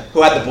 yeah.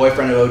 Who had the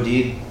boyfriend who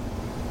OD'd.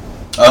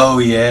 Oh,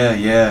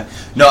 yeah.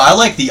 No, I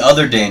like the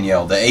other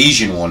Danielle, the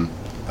Asian one.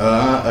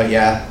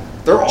 Yeah.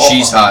 They're all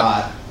She's fucking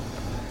hot.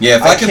 Yeah,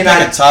 if I could pick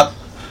a top...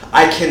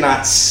 I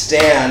cannot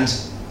stand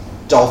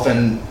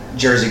Dolphin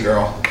Jersey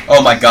Girl.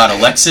 Oh, my God,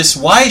 Alexis.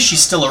 Why is she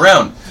still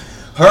around?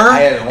 Her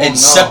don't and know.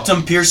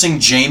 septum piercing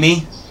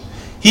Jamie.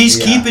 He's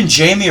keeping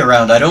Jamie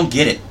around. I don't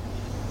get it.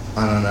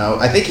 I don't know.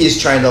 I think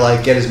he's trying to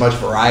like get as much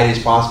variety as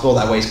possible.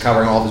 That way he's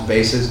covering all of his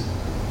bases.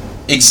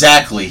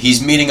 Exactly.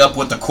 He's meeting up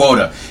with the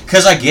quota.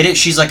 Because I get it,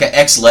 she's like an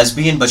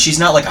ex-lesbian, but she's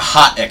not like a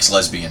hot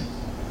ex-lesbian.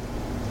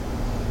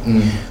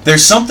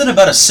 There's something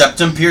about a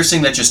septum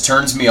piercing that just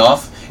turns me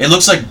off. It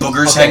looks like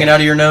boogers hanging out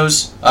of your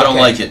nose. I don't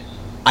like it.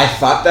 I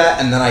thought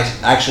that, and then I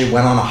actually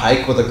went on a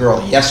hike with a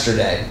girl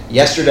yesterday.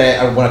 Yesterday,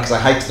 I went because I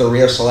hiked the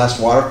Rio Celeste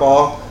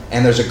waterfall,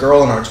 and there's a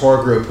girl in our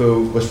tour group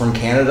who was from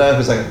Canada,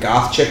 who's like a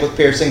goth chick with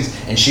piercings,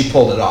 and she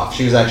pulled it off.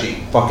 She was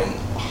actually fucking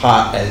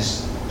hot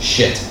as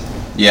shit.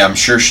 Yeah, I'm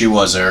sure she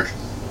was, Eric.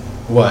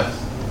 What?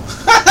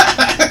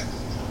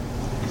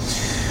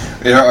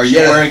 Are you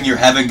wearing your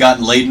haven't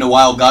gotten laid in a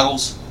while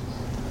goggles?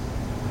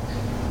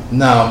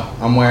 No,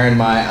 I'm wearing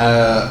my,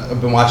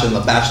 I've been watching The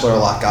Bachelor a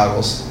lot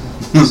goggles.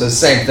 So it's the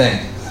same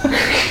thing.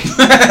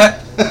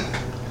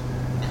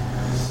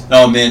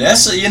 Oh man,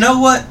 you know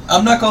what?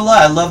 I'm not gonna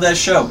lie, I love that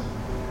show.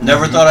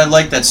 Never thought I'd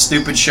like that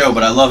stupid show,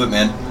 but I love it,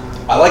 man.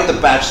 I like The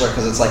Bachelor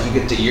because it's like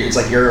it's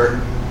like you're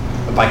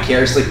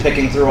vicariously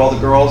picking through all the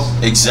girls.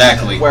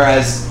 Exactly.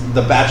 Whereas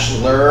The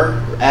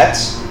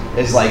Bachelorette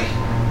is like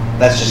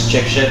that's just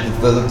chick shit.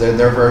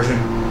 Their version.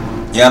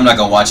 Yeah, I'm not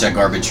gonna watch that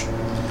garbage.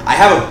 I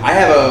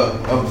have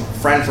a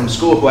friend from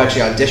school who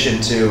actually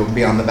auditioned to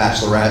be on The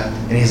Bachelorette,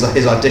 and his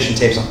audition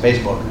tapes on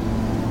Facebook.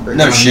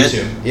 No on shit.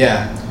 YouTube.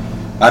 Yeah.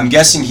 I'm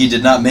guessing he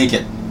did not make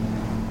it.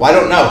 Well, I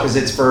don't know because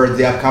it's for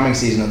the upcoming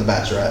season of The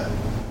Bachelorette.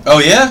 Oh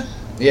yeah?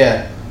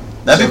 Yeah.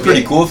 That'd be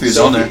pretty cool if he was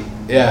on there.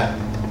 Yeah.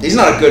 He's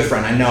not a good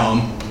friend. I know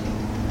him.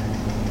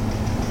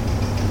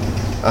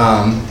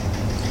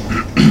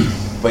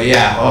 But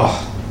yeah.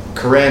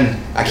 Corinne.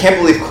 I can't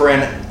believe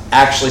Corinne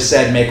actually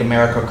said "Make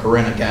America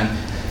Corinne Again."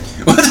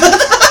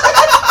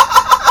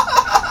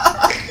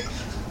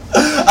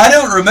 I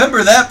don't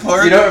remember that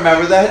part. You don't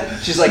remember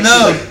that? She's like,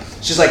 no.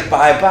 She's like,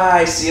 bye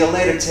bye, see you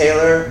later,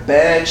 Taylor,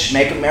 bitch,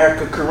 make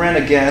America Corinne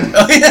again.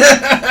 Oh,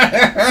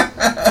 yeah.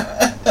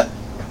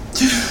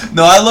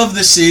 No, I love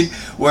this scene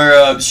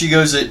where she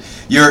goes,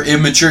 "You're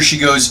immature." She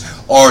goes,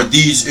 "Are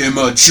these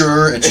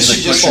immature?" And she's like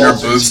she just pushing her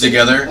holds her boobs feet.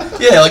 together.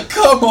 Yeah, like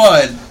come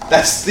on.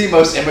 That's the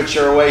most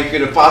immature way you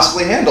could have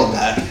possibly handled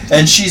that.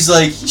 And she's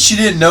like, she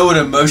didn't know what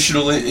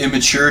emotional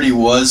immaturity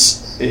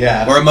was.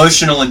 Yeah. Or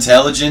emotional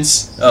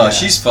intelligence. Oh, Yeah.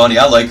 She's funny.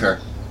 I like her.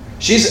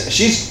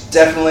 She's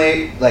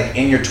definitely like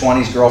in your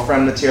 20s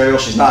girlfriend material.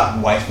 She's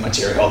not wife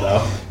material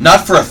though.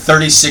 Not for a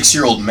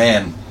 36-year-old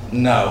man.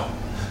 No.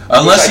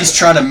 Unless he's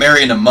trying to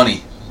marry into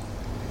money.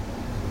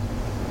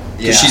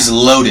 Because she's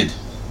loaded.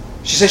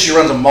 She says she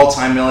runs a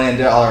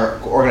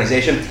multi-million-dollar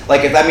organization.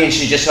 Like, if that means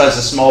she just has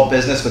a small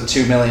business with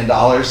 $2 million,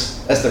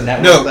 that's their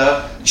net worth,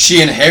 though.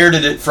 She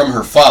inherited it from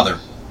her father.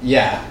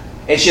 Yeah.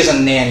 And she has a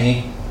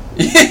nanny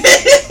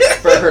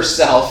for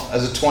herself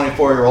as a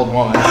 24-year-old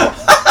woman.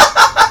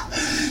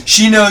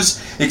 She knows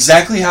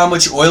exactly how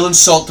much oil and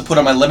salt to put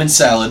on my lemon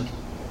salad.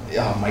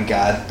 Oh, my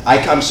God.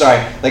 I'm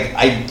sorry. Like,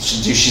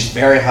 she's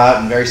very hot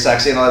and very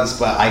sexy and all this,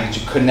 but I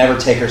could never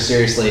take her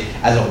seriously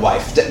as a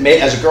wife.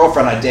 As a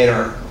girlfriend, I'd date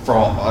her.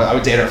 I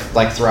would date her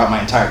like throughout my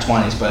entire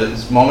 20s, but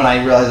the moment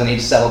I realize I need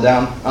to settle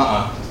down,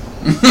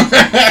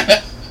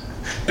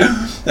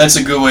 That's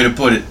a good way to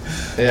put it.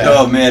 Yeah.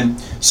 Oh man.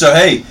 So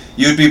hey,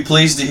 you'd be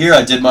pleased to hear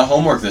I did my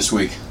homework this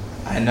week.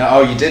 I know.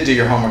 Oh, you did do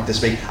your homework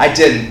this week. I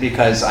didn't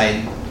because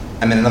I'm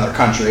in another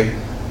country.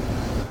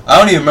 I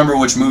don't even remember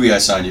which movie I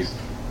signed you.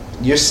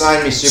 You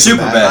signed me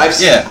Superbad.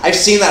 Yeah. I've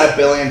seen that a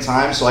billion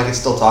times, so I can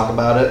still talk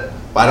about it,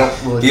 but I don't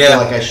really feel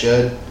like I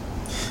should.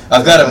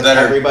 I've got a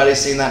better. Everybody's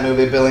seen that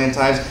movie a billion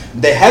times.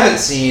 They haven't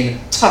seen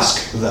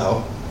Tusk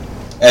though,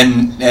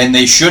 and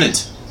they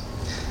shouldn't.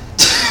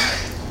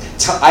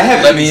 I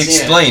haven't. Let me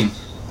explain.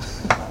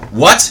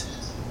 What?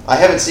 I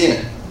haven't seen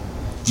it.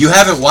 You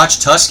haven't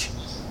watched Tusk?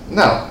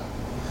 No.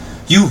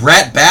 You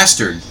rat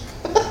bastard.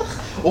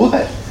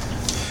 What?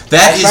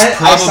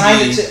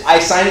 I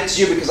signed it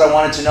to you because I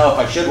wanted to know if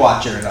I should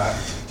watch it or not.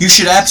 You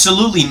should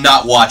absolutely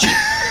not watch it.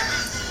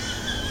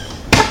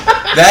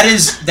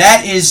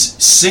 That is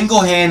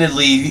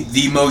single-handedly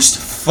the most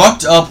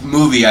fucked up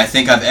movie I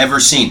think I've ever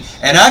seen.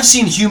 And I've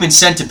seen Human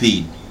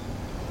Centipede.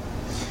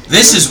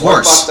 This is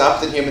worse. More fucked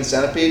up than Human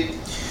Centipede?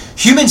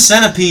 Human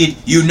Centipede,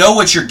 you know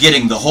what you're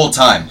getting the whole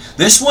time.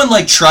 This one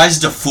tries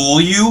to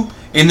fool you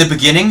in the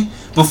beginning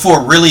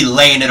before really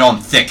laying it on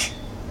thick.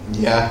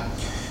 Yeah.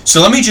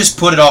 So let me just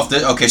put it off.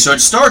 Okay, so it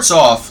starts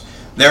off,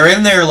 they're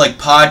in their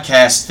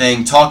podcast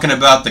thing talking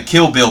about the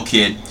Kill Bill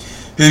kid,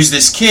 who's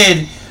this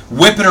kid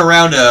whipping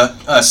around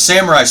a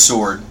samurai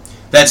sword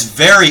that's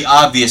very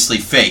obviously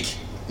fake.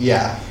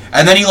 Yeah.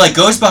 And then he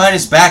goes behind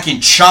his back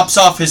and chops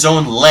off his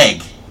own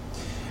leg.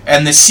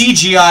 And the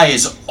CGI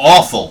is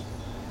awful.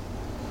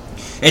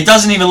 It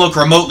doesn't even look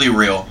remotely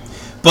real.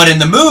 But in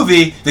the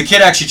movie, the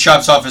kid actually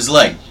chops off his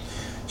leg.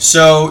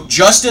 So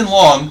Justin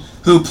Long,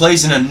 who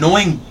plays an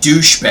annoying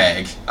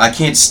douchebag, I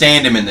can't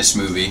stand him in this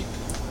movie.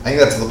 I think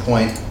that's the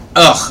point.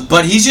 Ugh,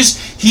 but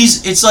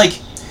it's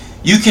like,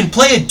 you can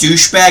play a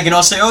douchebag and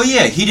I'll say, oh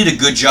yeah, he did a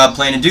good job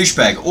playing a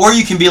douchebag. Or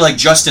you can be like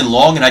Justin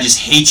Long and I just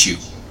hate you.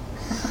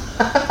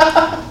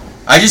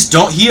 I just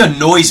don't, he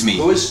annoys me.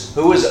 Who is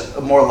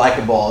more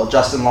likable,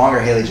 Justin Long or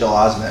Haley Joel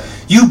Osment?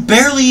 You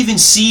barely even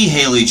see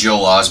Haley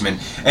Joel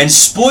Osment. And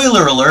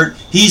spoiler alert,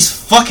 he's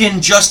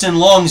fucking Justin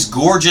Long's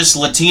gorgeous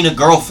Latina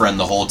girlfriend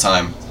the whole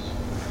time.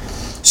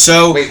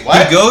 So wait,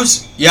 what? He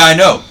goes, yeah, I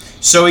know.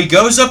 So he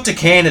goes up to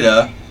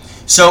Canada.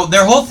 So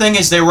their whole thing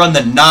is they run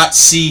the Not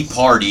See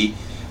party,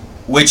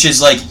 which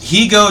is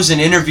he goes and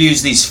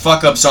interviews these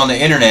fuck-ups on the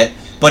internet,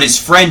 but his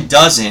friend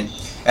doesn't,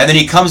 and then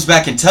he comes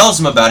back and tells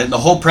him about it, and the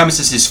whole premise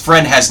is his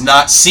friend has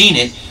not seen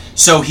it,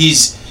 so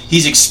he's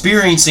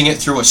experiencing it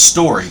through a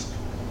story.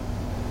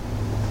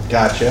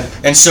 Gotcha.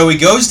 And so he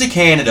goes to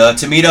Canada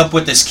to meet up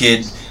with this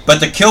kid, but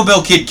the Kill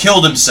Bill kid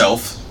killed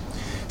himself.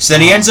 So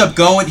then he ends up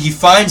he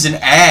finds an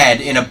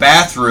ad in a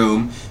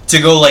bathroom to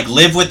go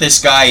live with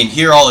this guy and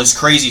hear all his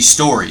crazy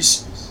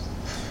stories.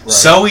 Right.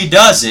 So he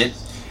does it,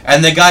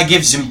 and the guy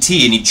gives him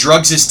tea, and he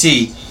drugs his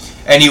tea,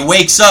 and he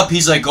wakes up,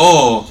 he's like,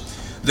 oh,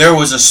 there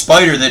was a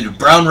spider, that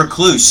brown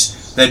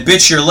recluse, that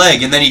bit your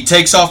leg, and then he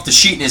takes off the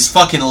sheet and his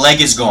fucking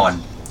leg is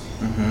gone.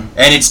 Mm-hmm.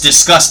 And it's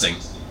disgusting.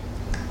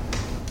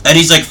 And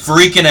he's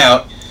freaking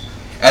out,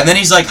 and then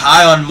he's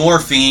high on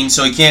morphine,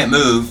 so he can't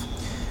move.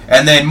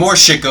 And then more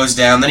shit goes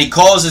down. Then he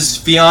calls his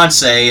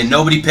fiance and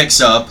nobody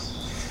picks up.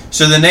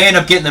 So then they end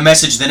up getting the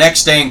message the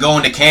next day and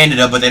going to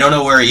Canada, but they don't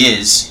know where he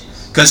is.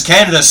 Because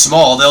Canada's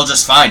small, they'll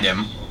just find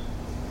him.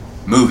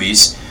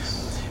 Movies.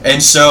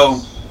 And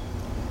so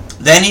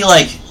then he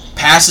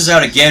passes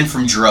out again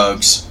from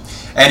drugs.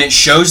 And it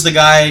shows the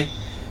guy,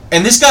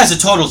 and this guy's a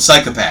total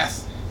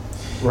psychopath.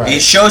 Right.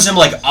 It shows him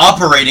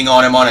operating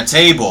on him on a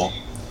table.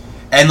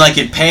 And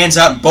it pans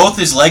out and both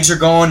his legs are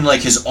going,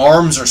 his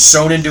arms are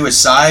sewn into his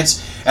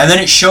sides. And then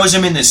it shows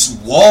him in this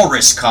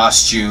walrus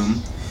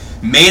costume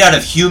made out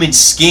of human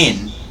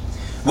skin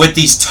with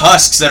these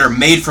tusks that are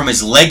made from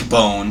his leg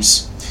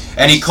bones.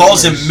 And he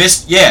calls him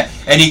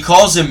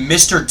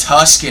Mr.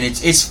 Tusk, and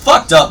it's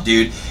fucked up,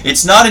 dude.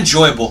 It's not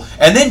enjoyable.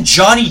 And then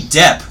Johnny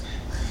Depp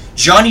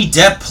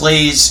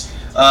plays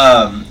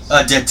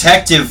a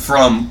detective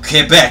from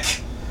Quebec.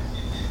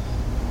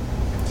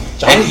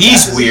 Johnny and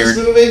he's Depp is weird.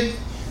 in this movie?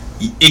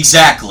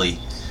 Exactly.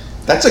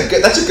 That's a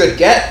good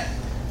get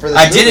for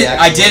this movie,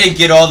 I actually. didn't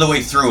get all the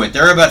way through it.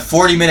 There were about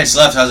 40 minutes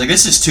left. I was like,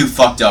 this is too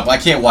fucked up. I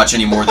can't watch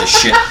any more of this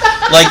shit.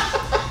 Like,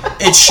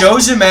 it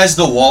shows him as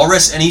the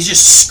walrus, and he's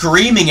just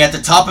screaming at the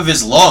top of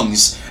his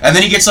lungs. And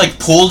then he gets, like,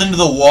 pulled into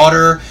the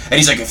water, and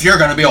he's like, if you're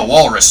gonna be a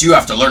walrus, you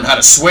have to learn how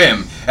to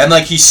swim. And,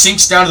 like, he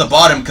sinks down to the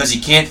bottom because he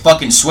can't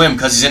fucking swim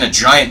because he's in a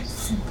giant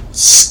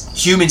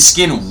human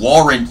skin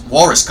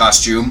walrus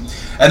costume.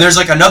 And there's,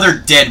 like, another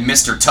dead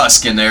Mr.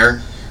 Tusk in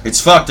there.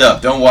 It's fucked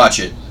up. Don't watch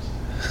it.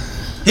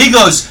 He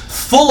goes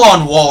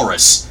full-on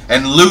walrus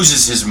and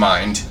loses his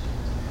mind.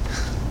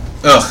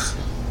 Ugh.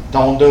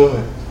 Don't do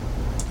it.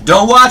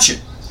 Don't watch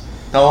it.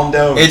 Don't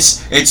do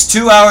it. It's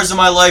 2 hours of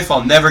my life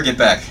I'll never get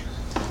back.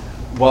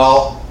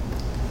 Well,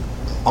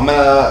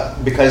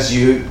 because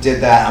you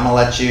did that, I'm gonna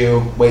let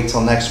you wait till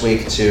next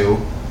week to.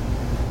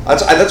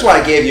 That's why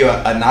I gave you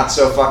a not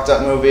so fucked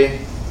up movie,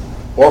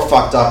 or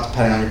fucked up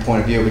depending on your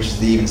point of view, which is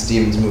the Even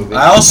Stevens movie.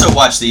 I also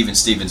watched the Even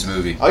Stevens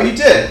movie. Oh, you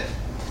did?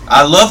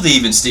 I love the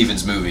Even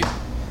Stevens movie.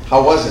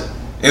 How was it?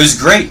 It was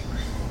great.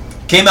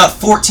 Came out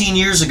 14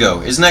 years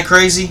ago. Isn't that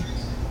crazy?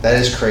 That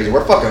is crazy.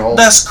 We're fucking old.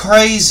 That's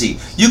crazy.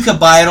 You could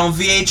buy it on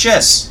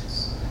VHS.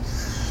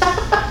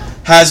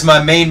 Has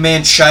my main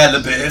man Shia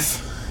LaBeouf.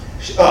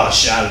 Oh,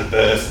 Shia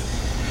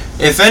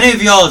LaBeouf. If any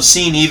of y'all have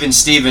seen Even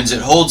Stevens,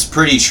 it holds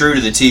pretty true to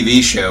the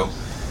TV show.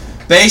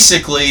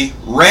 Basically,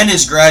 Ren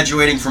is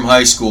graduating from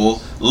high school.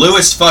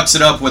 Lewis fucks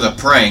it up with a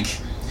prank.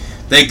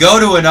 They go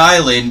to an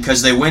island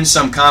because they win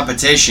some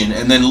competition,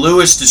 and then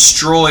Lewis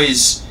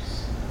destroys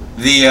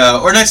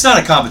or that's not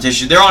a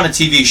competition. They're on a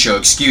TV show,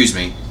 excuse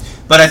me.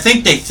 But I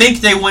think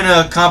they win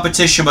a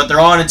competition, but they're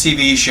on a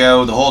TV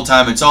show the whole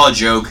time. It's all a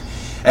joke.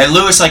 And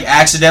Lewis, like,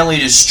 accidentally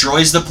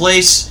destroys the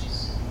place.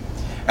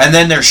 And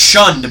then they're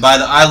shunned by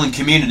the island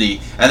community,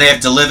 and they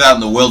have to live out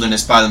in the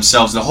wilderness by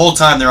themselves the whole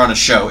time they're on a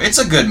show. It's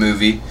a good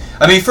movie.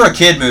 I mean, for a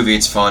kid movie,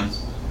 it's fun.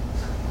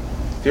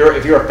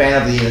 If you're a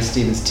fan of the Even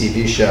Stevens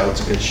TV show,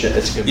 it's a good shit.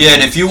 It's a good. Yeah,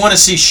 movie. and if you want to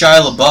see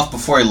Shia LaBeouf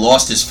before he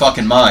lost his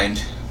fucking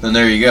mind, then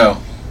there you go.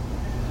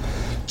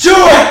 Do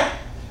it!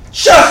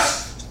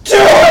 Just do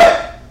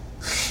it!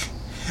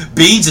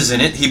 Beans is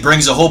in it. He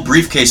brings a whole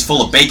briefcase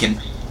full of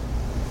bacon.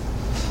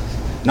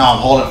 No, I'm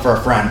holding it for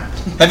a friend.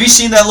 Have you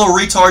seen that little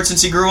retard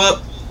since he grew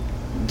up?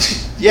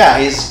 Yeah,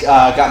 he's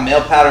got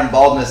male pattern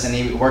baldness, and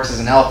he works as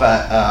an elf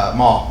at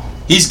mall.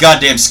 He's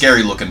goddamn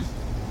scary looking.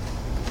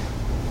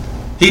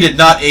 He did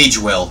not age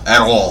well at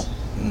all.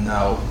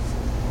 No.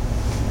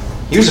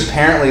 He was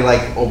apparently,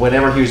 like,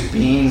 whenever he was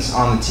Beans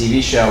on the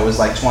TV show, was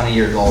like 20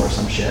 years old or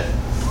some shit.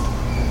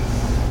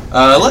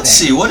 Let's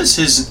see. What is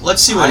his?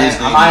 Let's see what his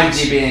name I'm is.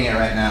 IMDb'ing it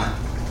right now.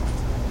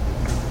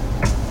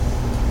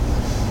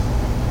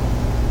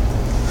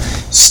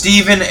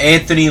 Stephen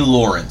Anthony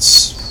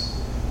Lawrence.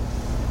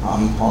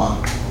 Hold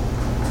on.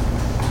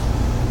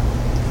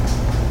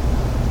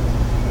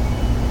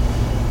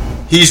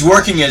 He's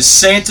working as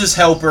Santa's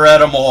helper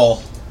at a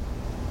mall.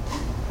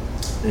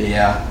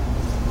 Yeah.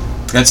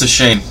 That's a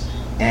shame.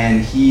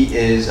 And he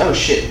is... Oh,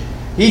 shit.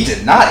 He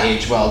did not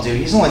age well, dude.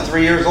 He's only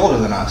 3 years older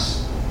than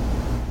us.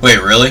 Wait,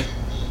 really?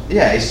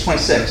 Yeah, he's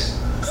 26.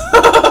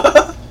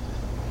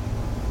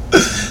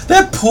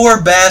 That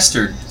poor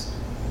bastard.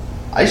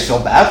 I just feel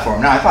bad for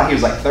him now. I thought he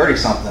was like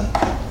 30-something.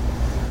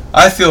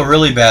 I feel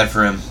really bad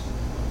for him.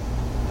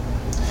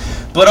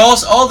 But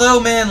also, although,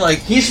 man, like...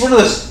 He's one of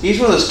those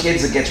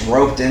kids that gets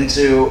roped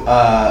into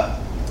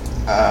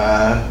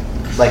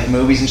like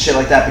movies and shit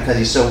like that because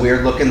he's so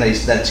weird looking that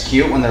it's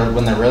cute when they're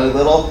really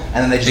little,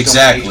 and then they just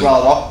don't age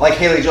well at all. Like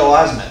Haley Joel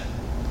Osment.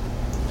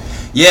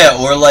 Yeah,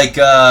 or like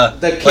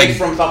The kid like,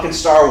 from fucking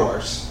Star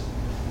Wars.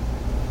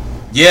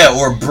 Yeah,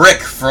 or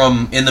Brick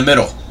from In the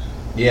Middle.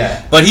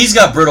 Yeah. But he's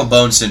got brittle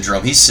bone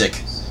syndrome. He's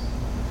sick.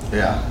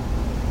 Yeah.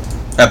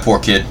 That poor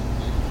kid.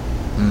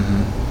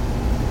 Mm-hmm.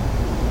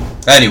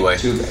 Anyway.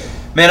 Too bad.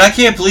 Man, I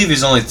can't believe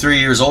he's only 3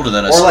 years older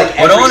than us. Or like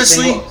but every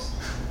honestly, single...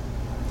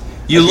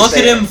 you look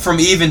at him from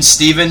Even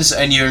Stevens,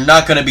 and you're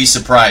not going to be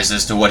surprised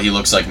as to what he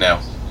looks like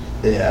now.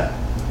 Yeah.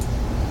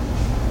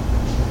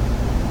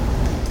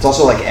 It's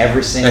also like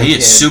every single Yeah, he kid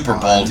is super on-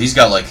 bald. He's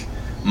got like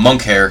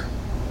monk hair.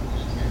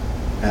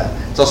 Yeah.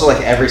 It's also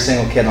like every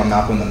single kid on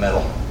Malcolm in the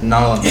Middle.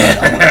 None of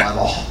them at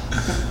all.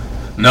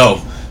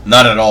 No,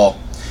 not at all.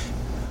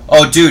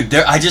 Oh, dude,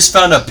 I just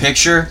found a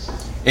picture.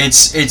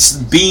 It's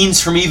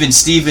Beans from Even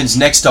Stevens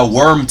next to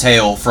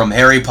Wormtail from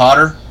Harry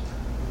Potter.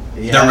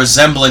 Yeah. The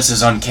resemblance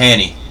is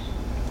uncanny.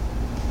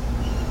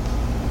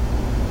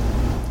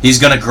 He's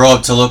gonna grow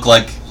up to look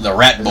like the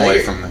rat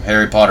boy from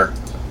Harry Potter.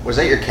 Was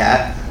that your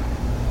cat?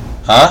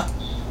 Huh?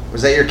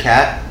 Was that your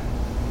cat?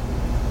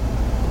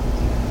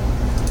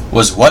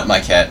 Was what, my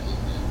cat?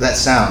 That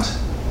sound.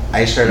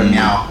 I just heard a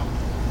meow.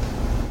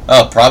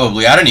 Oh,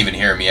 probably. I didn't even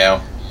hear a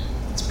meow.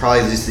 It's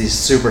probably just these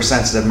super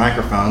sensitive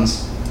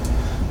microphones.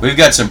 We've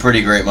got some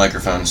pretty great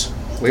microphones.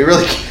 We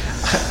really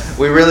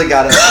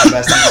got to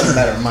invest in some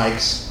better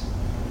mics.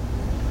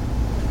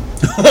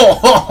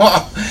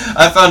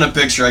 I found a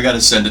picture. I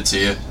gotta send it to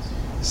you.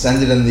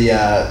 Send it in the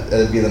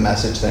it'd be the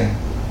message thing.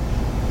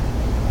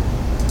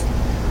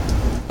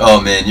 Oh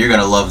man, you're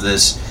gonna love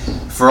this.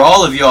 For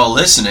all of y'all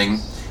listening,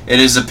 it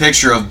is a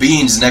picture of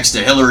Beans next to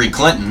Hillary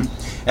Clinton,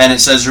 and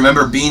it says,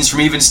 "Remember Beans from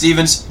Even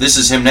Stevens? This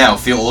is him now.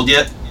 Feel old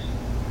yet?"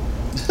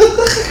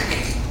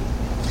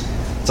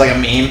 It's like a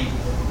meme.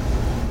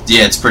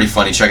 Yeah, it's pretty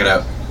funny. Check it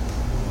out.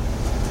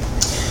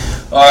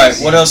 All right,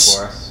 what else?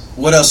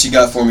 What else you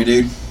got for me,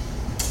 dude?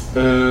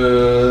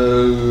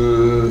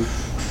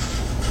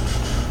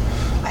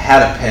 I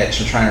had a pitch.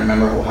 I'm trying to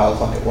remember how the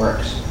fuck it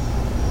works.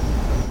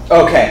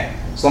 Okay,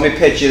 so let me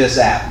pitch you this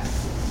app.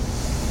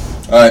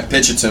 All right,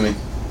 pitch it to me.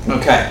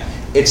 Okay,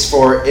 it's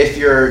for if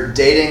you're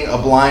dating a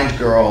blind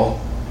girl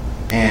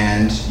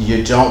and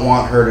you don't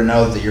want her to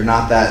know that you're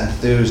not that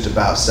enthused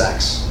about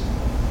sex.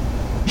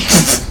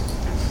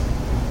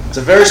 It's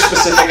a very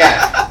specific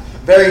app,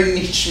 very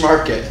niche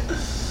market.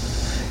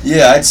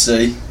 Yeah, I'd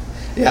say.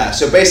 Yeah,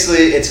 so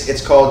basically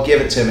it's called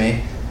Give It To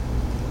Me.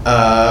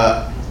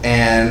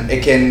 And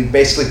it can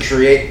basically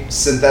create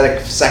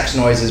synthetic sex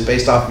noises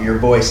based off of your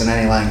voice in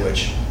any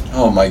language.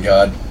 Oh my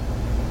god.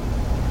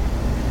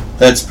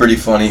 That's pretty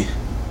funny.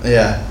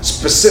 Yeah,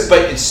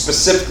 but it's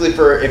specifically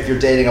for if you're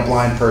dating a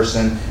blind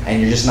person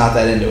and you're just not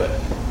that into it.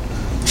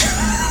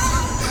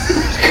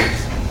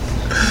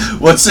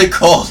 What's it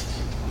called?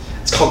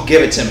 It's called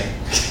Give It To Me.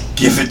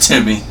 Give it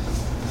to me.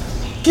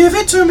 Give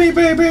it to me,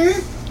 baby.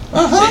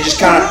 So you just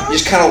kind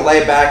of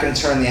lay back and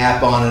turn the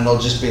app on, and it'll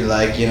just be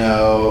like,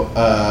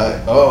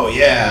 oh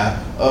yeah,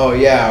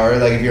 or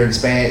like if you're in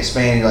Spain,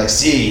 you're like,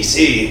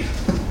 sí.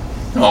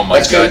 Oh my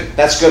god.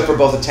 That's good for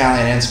both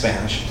Italian and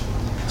Spanish.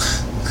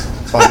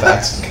 Fun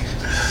facts.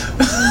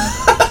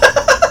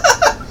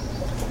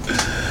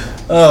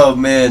 Oh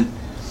man,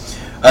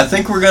 I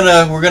think we're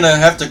gonna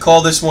have to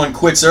call this one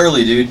quits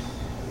early, dude.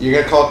 You're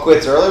gonna call it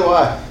quits early?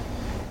 Why?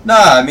 Nah,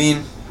 I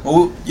mean,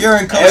 well, you're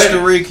in Costa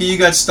Rica. You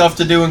got stuff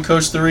to do in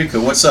Costa Rica.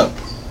 What's up?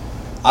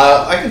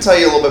 I can tell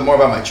you a little bit more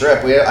about my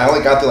trip. I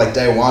only got through like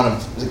day one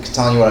of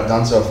telling you what I've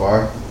done so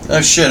far.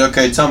 Oh shit.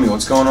 Okay, tell me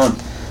what's going on.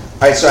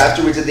 All right, so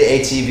after we did the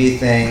ATV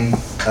thing,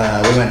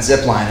 we went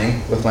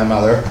ziplining with my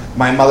mother.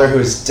 My mother, who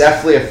is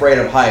definitely afraid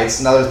of heights.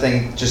 Another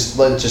thing just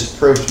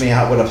proved to me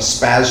what a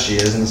spaz she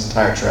is in this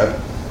entire trip.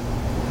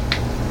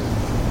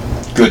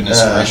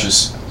 Goodness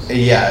gracious.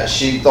 Yeah,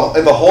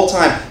 the whole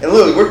time, and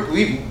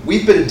literally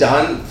we've been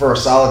done for a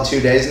solid 2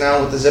 days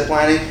now with the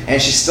ziplining,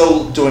 and she's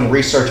still doing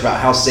research about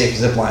how safe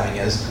ziplining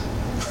is.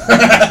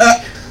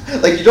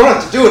 Like, you don't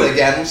have to do it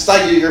again. It's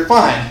like you're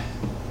fine.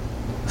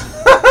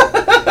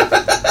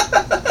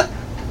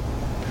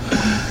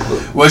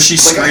 Was she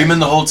screaming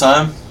the whole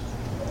time?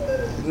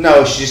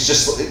 No, she's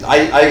just.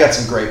 I got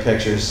some great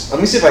pictures.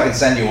 Let me see if I can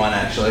send you one,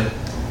 actually.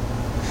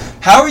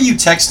 How are you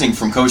texting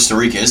from Costa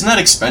Rica? Isn't that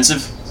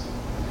expensive?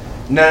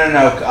 No.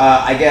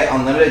 I get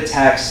unlimited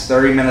text,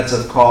 30 minutes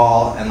of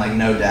call, and like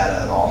no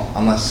data at all,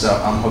 unless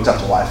I'm hooked up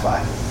to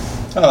Wi-Fi.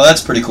 Oh,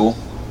 that's pretty cool.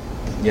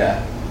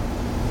 Yeah.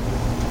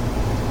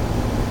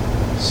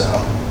 So,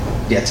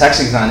 yeah,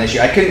 texting's not an issue.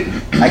 I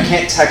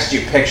can't text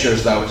you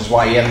pictures though, which is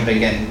why you haven't been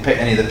getting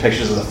any of the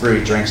pictures of the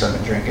fruity drinks I've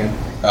been drinking.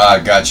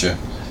 Gotcha.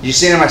 You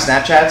seen any of my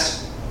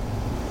Snapchats?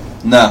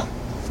 No.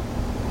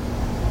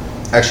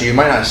 Actually, you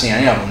might not have seen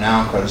any of them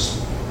now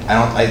because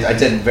I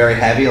did very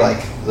heavy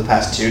like the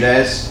past 2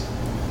 days.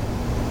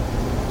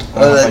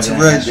 Oh, that's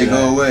right. They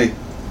go away.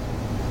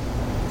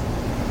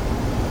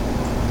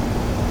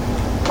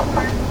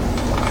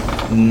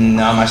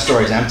 No, my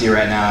story's empty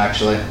right now,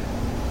 actually.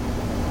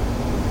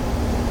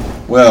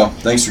 Well,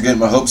 thanks for getting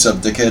my hopes up,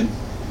 dickhead.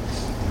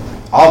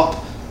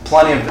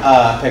 Plenty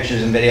of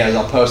pictures and videos.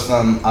 I'll post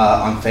them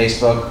on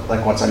Facebook,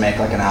 like once I make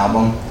like an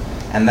album.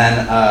 And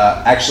then,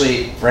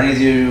 actually, for any of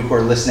you who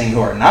are listening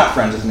who are not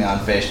friends with me on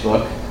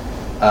Facebook,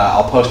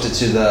 I'll post it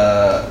to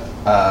the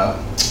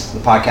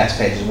podcast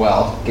page as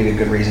well. Give you a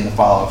good reason to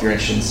follow if you're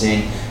interested in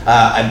seeing.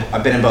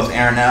 I've been in both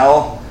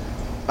Arenal,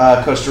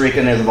 Costa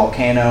Rica, near the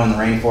volcano and the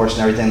rainforest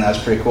and everything. That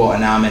was pretty cool.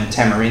 And now I'm in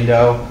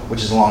Tamarindo,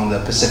 which is along the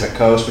Pacific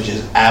coast, which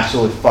is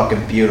absolutely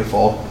fucking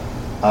beautiful.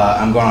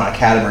 I'm going on a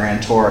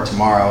catamaran tour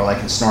tomorrow, like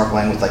in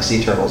snorkeling with like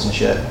sea turtles and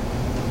shit.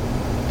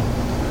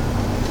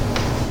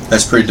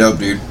 That's pretty dope,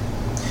 dude.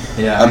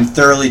 Yeah. I'm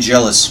thoroughly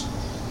jealous.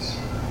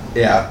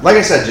 Yeah. Like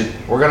I said,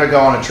 dude, we're going to go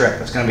on a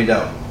trip. It's going to be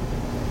dope.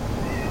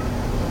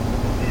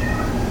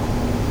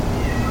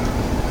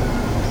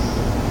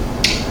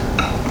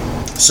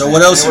 So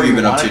what else have you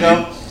been up to,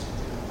 dude?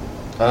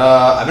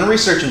 I've been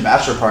researching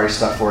bachelor party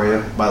stuff for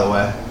you, by the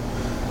way.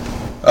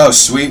 Oh,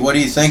 sweet. What are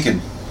you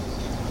thinking?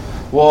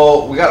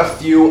 Well, we got a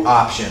few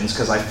options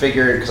because I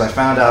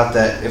found out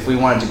that if we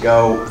wanted to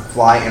go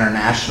fly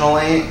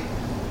internationally,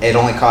 it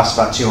only costs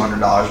about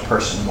 $200 a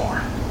person more.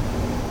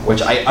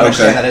 Which I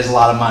understand that is a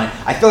lot of money.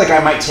 I feel like I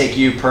might take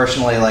you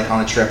personally, like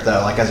on a trip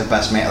though, like as a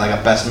best man, like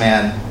a best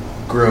man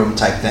groom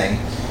type thing.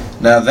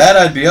 Now that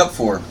I'd be up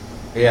for.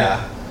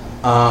 Yeah.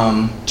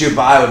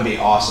 Dubai would be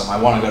awesome. I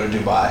want to go to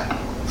Dubai.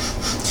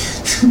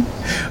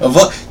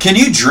 Can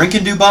you drink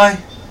in Dubai?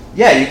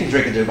 Yeah, you can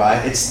drink in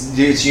Dubai. It's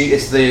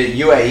the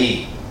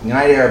UAE,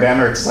 United Arab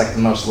Emirates, is like the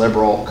most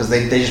liberal because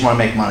they just want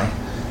to make money.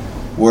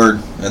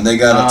 Word, and they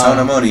got a ton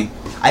of money.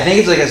 I think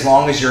it's like as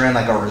long as you're in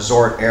like a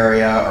resort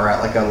area or at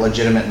like a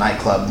legitimate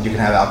nightclub, you can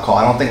have alcohol.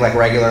 I don't think like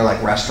regular like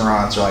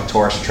restaurants or like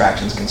tourist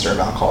attractions can serve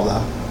alcohol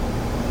though.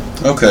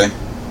 Okay.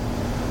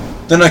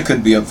 Then I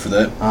could be up for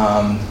that.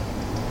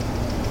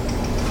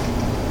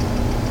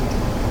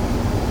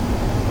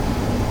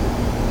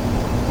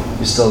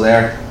 You still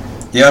there?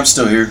 Yeah, I'm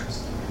still here.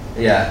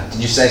 Yeah. Did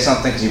you say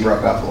something? Because you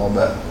broke up a little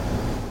bit.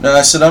 No,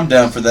 I said I'm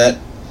down for that.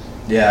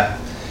 Yeah.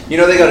 You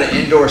know they got an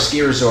indoor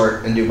ski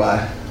resort in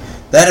Dubai.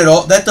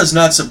 That does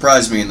not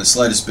surprise me in the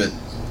slightest bit.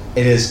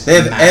 It is. They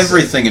have massive.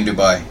 everything in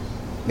Dubai.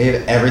 They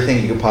have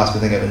everything you could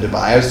possibly think of in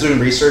Dubai. I was doing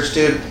research,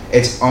 dude.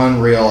 It's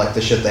unreal, like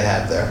the shit they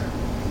have there.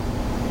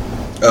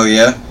 Oh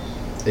yeah.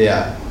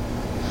 Yeah.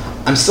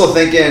 I'm still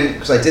thinking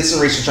because I did some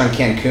research on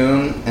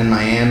Cancun and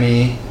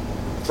Miami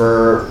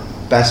for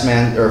best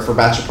man or for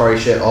bachelor party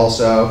shit.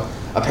 Also,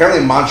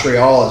 apparently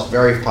Montreal is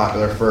very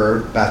popular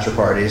for bachelor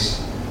parties.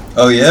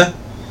 Oh yeah.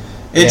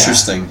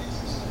 Interesting.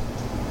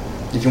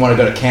 If you want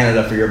to go to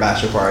Canada for your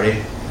bachelor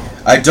party.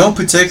 I don't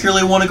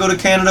particularly want to go to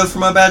Canada for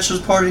my bachelor's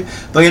party,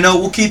 but you know,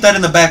 we'll keep that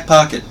in the back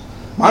pocket.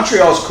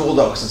 Montreal's cool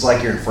though, because it's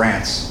like you're in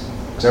France.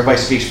 Because everybody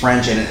speaks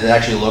French, and it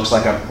actually looks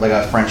like a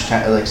French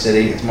like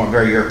city. It's more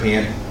very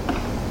European.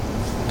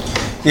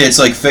 Yeah, it's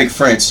like fake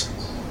France.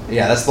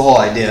 Yeah, that's the whole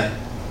idea.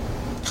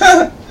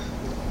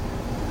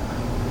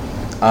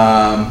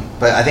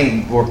 But I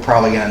think we're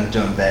probably gonna end up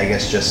doing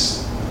Vegas.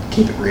 Just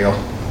keep it real.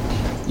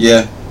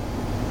 Yeah.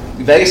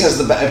 Vegas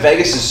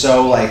is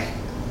so like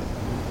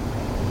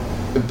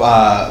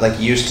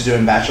used to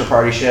doing bachelor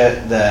party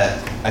shit that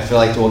I feel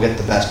like we'll get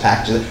the best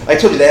packages. I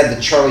told you they had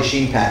the Charlie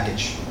Sheen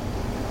package,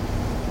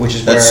 which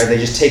is where they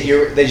just take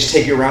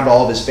you around to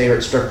all of his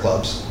favorite strip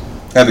clubs.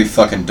 That'd be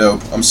fucking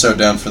dope. I'm so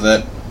down for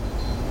that.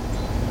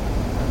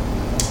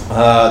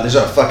 There's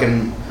a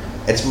fucking.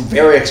 It's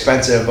very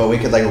expensive, but we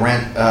could like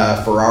rent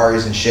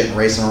Ferraris and shit and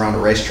race them around a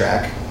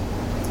racetrack.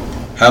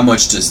 How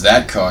much does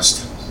that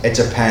cost? It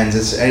depends.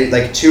 It's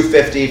like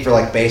 $250 for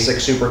like basic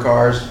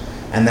supercars,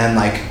 and then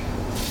like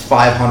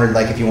 $500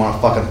 like if you want a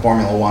fucking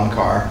Formula One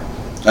car.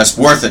 That's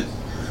worth it.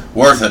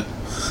 Worth it.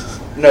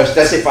 No, did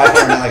I say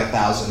 500? Not like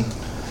 1,000.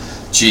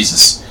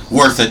 Jesus,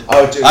 worth it.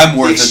 Oh, dude, I'm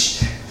worth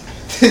it.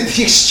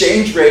 The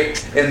exchange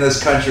rate in this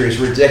country is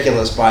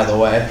ridiculous. By the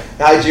way,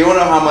 do you want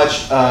to know how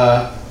much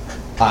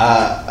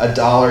a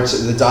dollar to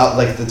the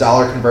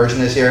dollar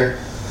conversion is here?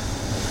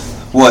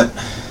 What?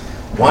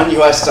 $1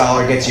 US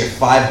gets you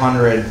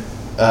 500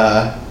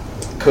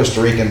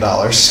 Costa Rican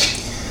dollars.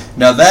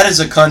 Now that is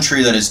a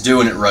country that is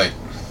doing it right.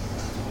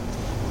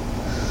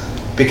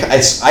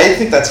 Because I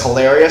think that's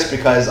hilarious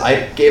because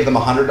I gave them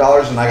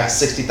 $100 and I got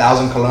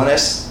 60,000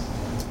 colones.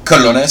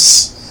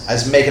 Colones. I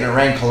was making it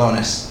rain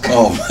colones.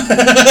 Oh.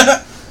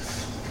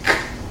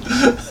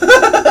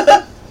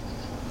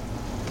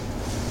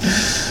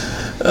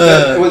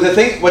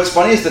 What's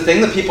funny is the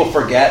thing that people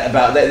forget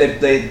about.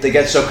 They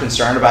get so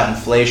concerned about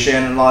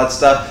inflation and all that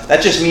stuff.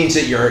 That just means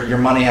that your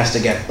money has to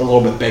get a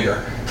little bit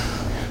bigger.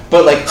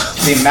 But like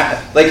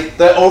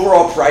the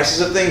overall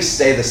prices of things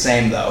stay the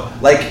same though.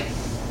 Like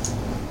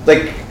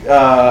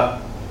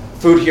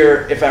food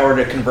here, if I were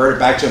to convert it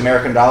back to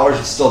American dollars,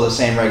 it's still the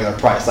same regular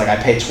price. Like I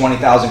pay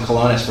 20,000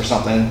 colones for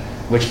something,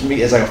 which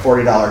is like a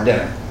 $40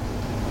 dinner.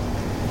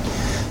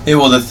 Yeah,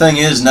 well, the thing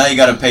is, now you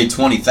got to pay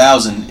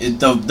 $20,000.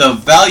 The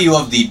value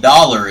of the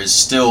dollar is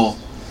still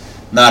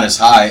not as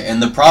high,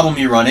 and the problem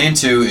you run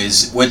into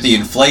is with the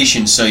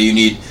inflation. So you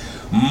need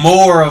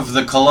more of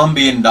the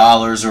Colombian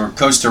dollars or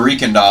Costa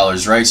Rican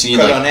dollars, right? So you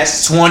need like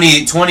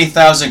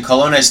 20,000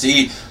 colones to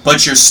eat,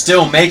 but you're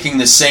still making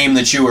the same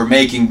that you were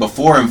making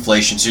before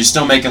inflation. So you're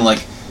still making like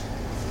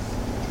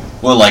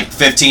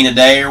 15 a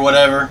day or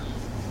whatever.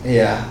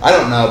 Yeah, I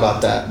don't know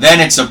about that.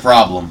 Then it's a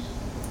problem.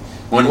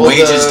 When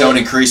wages don't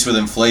increase with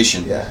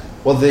inflation. Yeah.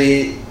 Well,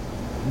 the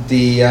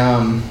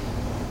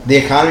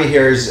economy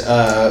here is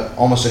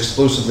almost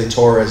exclusively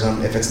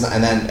tourism, if it's not,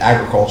 and then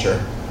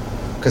agriculture,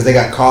 because they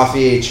got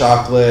coffee,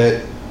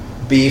 chocolate,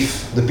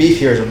 beef. The beef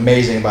here is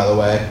amazing, by the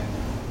way.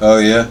 Oh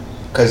yeah.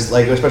 Because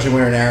especially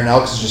when we're in Arenal,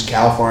 because it's just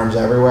cow farms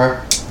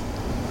everywhere.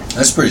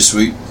 That's pretty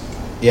sweet.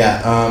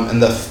 Yeah.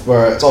 And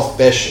it's all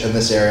fish in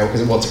this area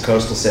because it's a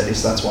coastal city,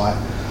 so that's why.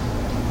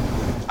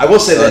 I will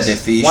say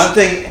this. One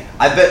thing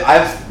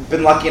I've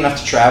been lucky enough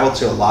to travel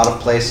to a lot of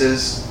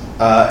places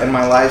in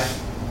my life,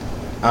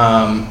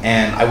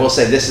 and I will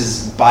say this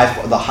is by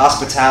far the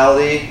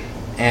hospitality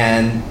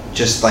and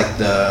just like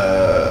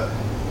the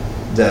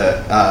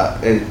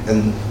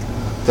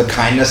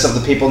kindness of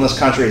the people in this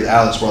country is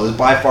out of this world. It's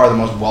by far the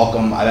most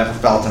welcome I've ever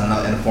felt in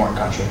a foreign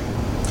country.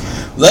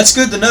 Well, that's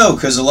good to know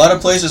because a lot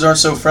of places aren't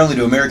so friendly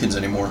to Americans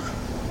anymore.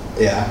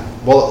 Yeah.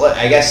 Well,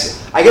 I guess,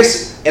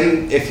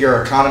 if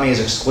your economy is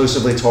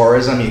exclusively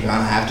tourism, you're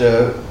gonna have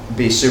to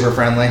be super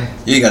friendly.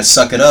 Yeah, you gotta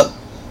suck it up.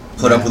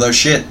 Put up with our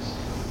shit.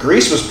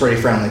 Greece was pretty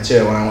friendly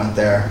too when I went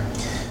there.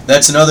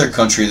 That's another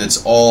country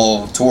that's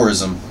all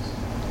tourism.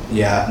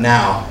 Yeah,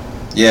 now.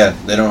 Yeah,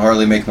 they don't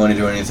hardly make money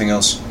doing anything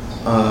else.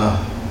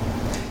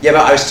 Yeah,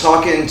 but I was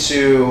talking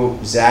to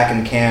Zach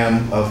and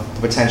Cam of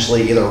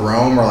potentially either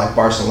Rome or like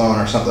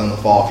Barcelona or something in the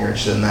fall if you're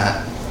interested in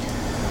that.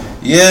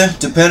 Yeah,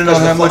 depending on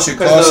how much it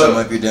costs, I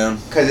might be down.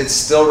 Because it's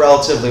still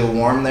relatively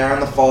warm there in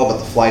the fall, but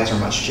the flights are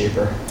much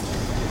cheaper.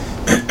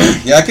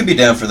 Yeah, I could be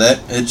down for that.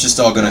 It's just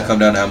all gonna come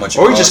down to how much it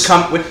costs.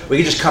 We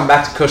could just come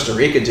back to Costa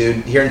Rica,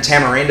 dude. Here in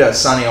Tamarindo, it's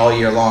sunny all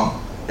year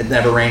long. It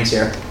never rains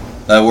here.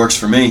 That works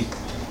for me.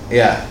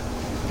 Yeah.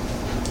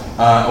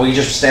 We could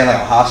just stay in like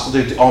a hostel,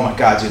 dude. Oh my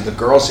god, dude, the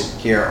girls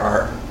here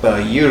are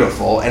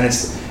beautiful, and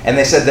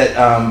they said that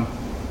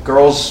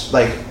girls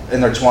like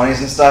in their 20s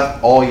and stuff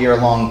all year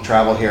long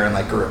travel here in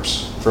like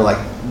groups for like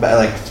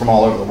from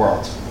all over the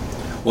world.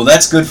 Well,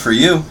 that's good for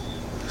you.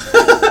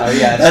 Oh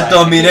yeah, that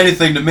don't mean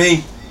anything to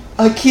me.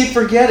 I keep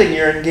forgetting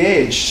you're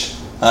engaged.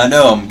 I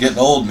know, I'm getting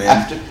old, man.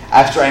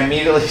 After I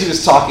immediately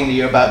was talking to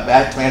you about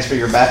plans for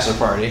your bachelor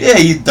party. Yeah,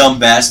 you dumb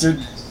bastard.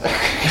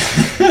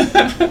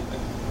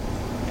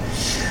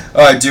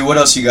 Alright, dude, what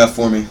else you got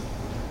for me?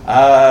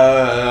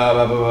 I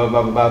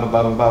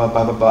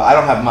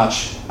don't have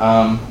much.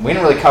 We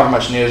didn't really cover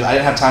much news. I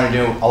didn't have time to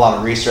do a lot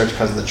of research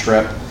because of the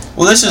trip.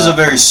 Well, this is a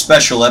very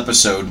special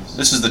episode.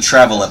 This is the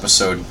travel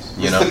episode,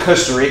 you know. It's the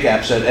Costa Rica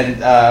episode,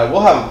 and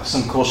we'll have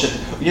some cool shit.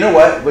 You know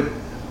what?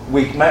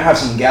 We might have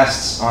some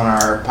guests on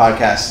our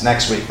podcast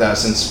next week, though,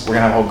 since we're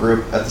going to have a whole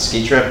group at the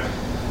ski trip.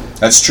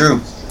 That's true.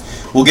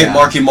 We'll get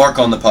Marky Mark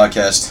on the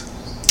podcast.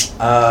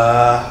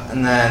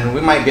 And then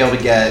we might be able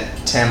to get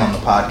Tim on the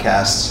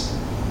podcast.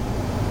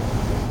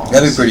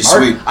 That'd be pretty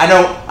sweet. I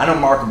know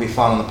Mark would be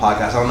fun on the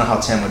podcast. I don't know how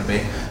Tim would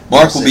be.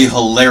 Mark will be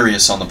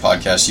hilarious on the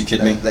podcast. You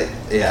kidding me?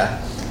 Yeah.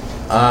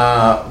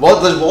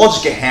 We'll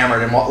just get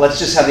hammered and let's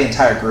just have the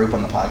entire group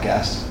on the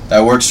podcast.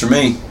 That works for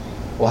me.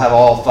 We'll have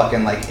all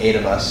fucking like 8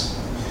 of us.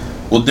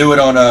 We'll do it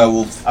on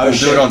we'll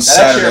do it on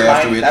Saturday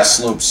after we hit the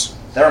slopes.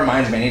 That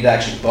reminds me, I need to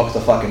actually book the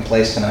fucking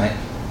place tonight.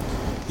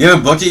 You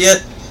haven't booked it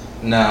yet?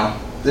 No.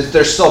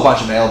 There's still a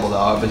bunch available though.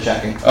 I've been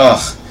checking. Ugh.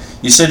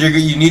 You said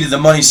you needed the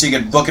money so you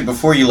could book it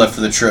before you left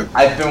for the trip.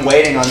 I've been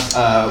waiting on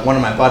one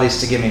of my buddies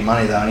to give me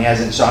money though, and he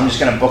hasn't. So I'm just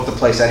gonna book the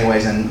place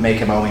anyways and make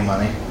him owe me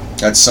money.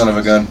 That son of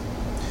a gun.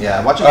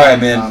 Yeah, watch it. All right,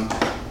 man.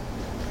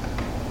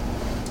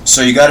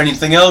 So you got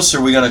anything else, or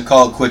are we gonna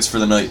call it quits for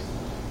the night?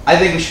 I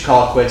think we should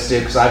call it quits, dude,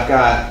 because I've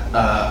got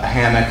a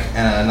hammock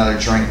and another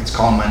drink that's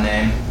calling my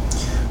name.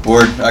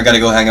 Word, I gotta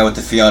go hang out with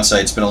the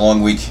fiance. It's been a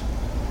long week.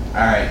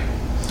 All right.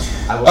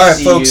 I will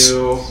see folks.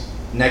 You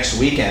next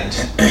weekend.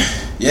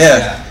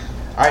 Yeah.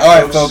 All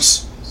right,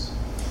 folks.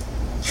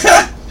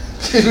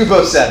 We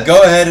both said it.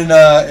 Go ahead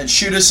and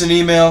shoot us an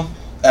email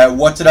at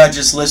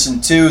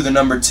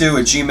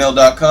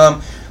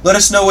whatdidijustlisten2@gmail.com. Let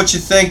us know what you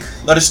think.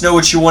 Let us know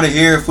what you want to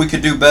hear. If we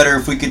could do better,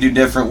 if we could do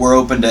different, we're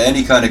open to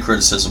any kind of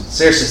criticism.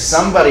 Seriously,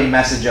 somebody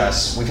message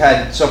us. We've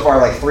had so far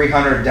like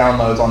 300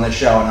 downloads on this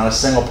show, and not a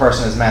single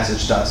person has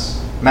messaged us.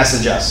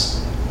 Message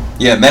us.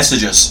 Yeah,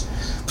 message us.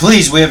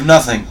 Please, we have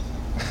nothing.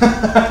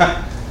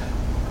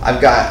 I've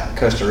got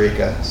Costa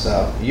Rica,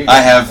 so you. I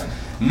have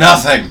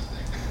nothing.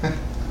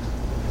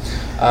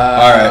 All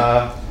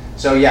right.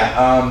 So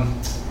yeah.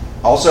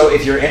 Also,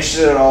 if you're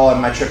interested at all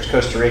in my trip to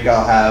Costa Rica,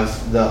 I'll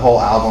have the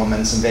whole album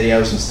and some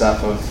videos and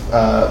stuff of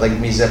like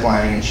me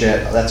ziplining and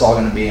shit. That's all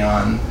going to be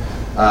on.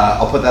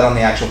 I'll put that on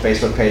the actual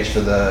Facebook page for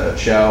the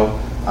show.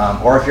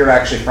 Or if you're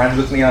actually friends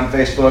with me on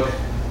Facebook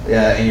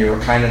and you're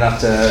kind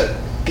enough to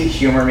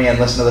humor me and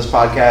listen to this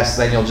podcast,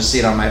 then you'll just see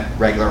it on my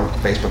regular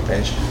Facebook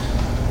page.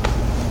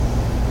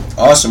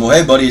 Awesome. Well,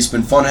 hey, buddy, it's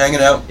been fun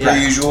hanging out, per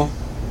usual.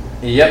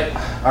 Yep.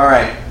 All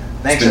right.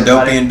 Thanks, everybody. It's been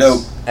dope being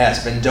dope. Yeah,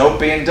 it's been dope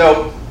being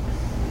dope.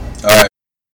 All right.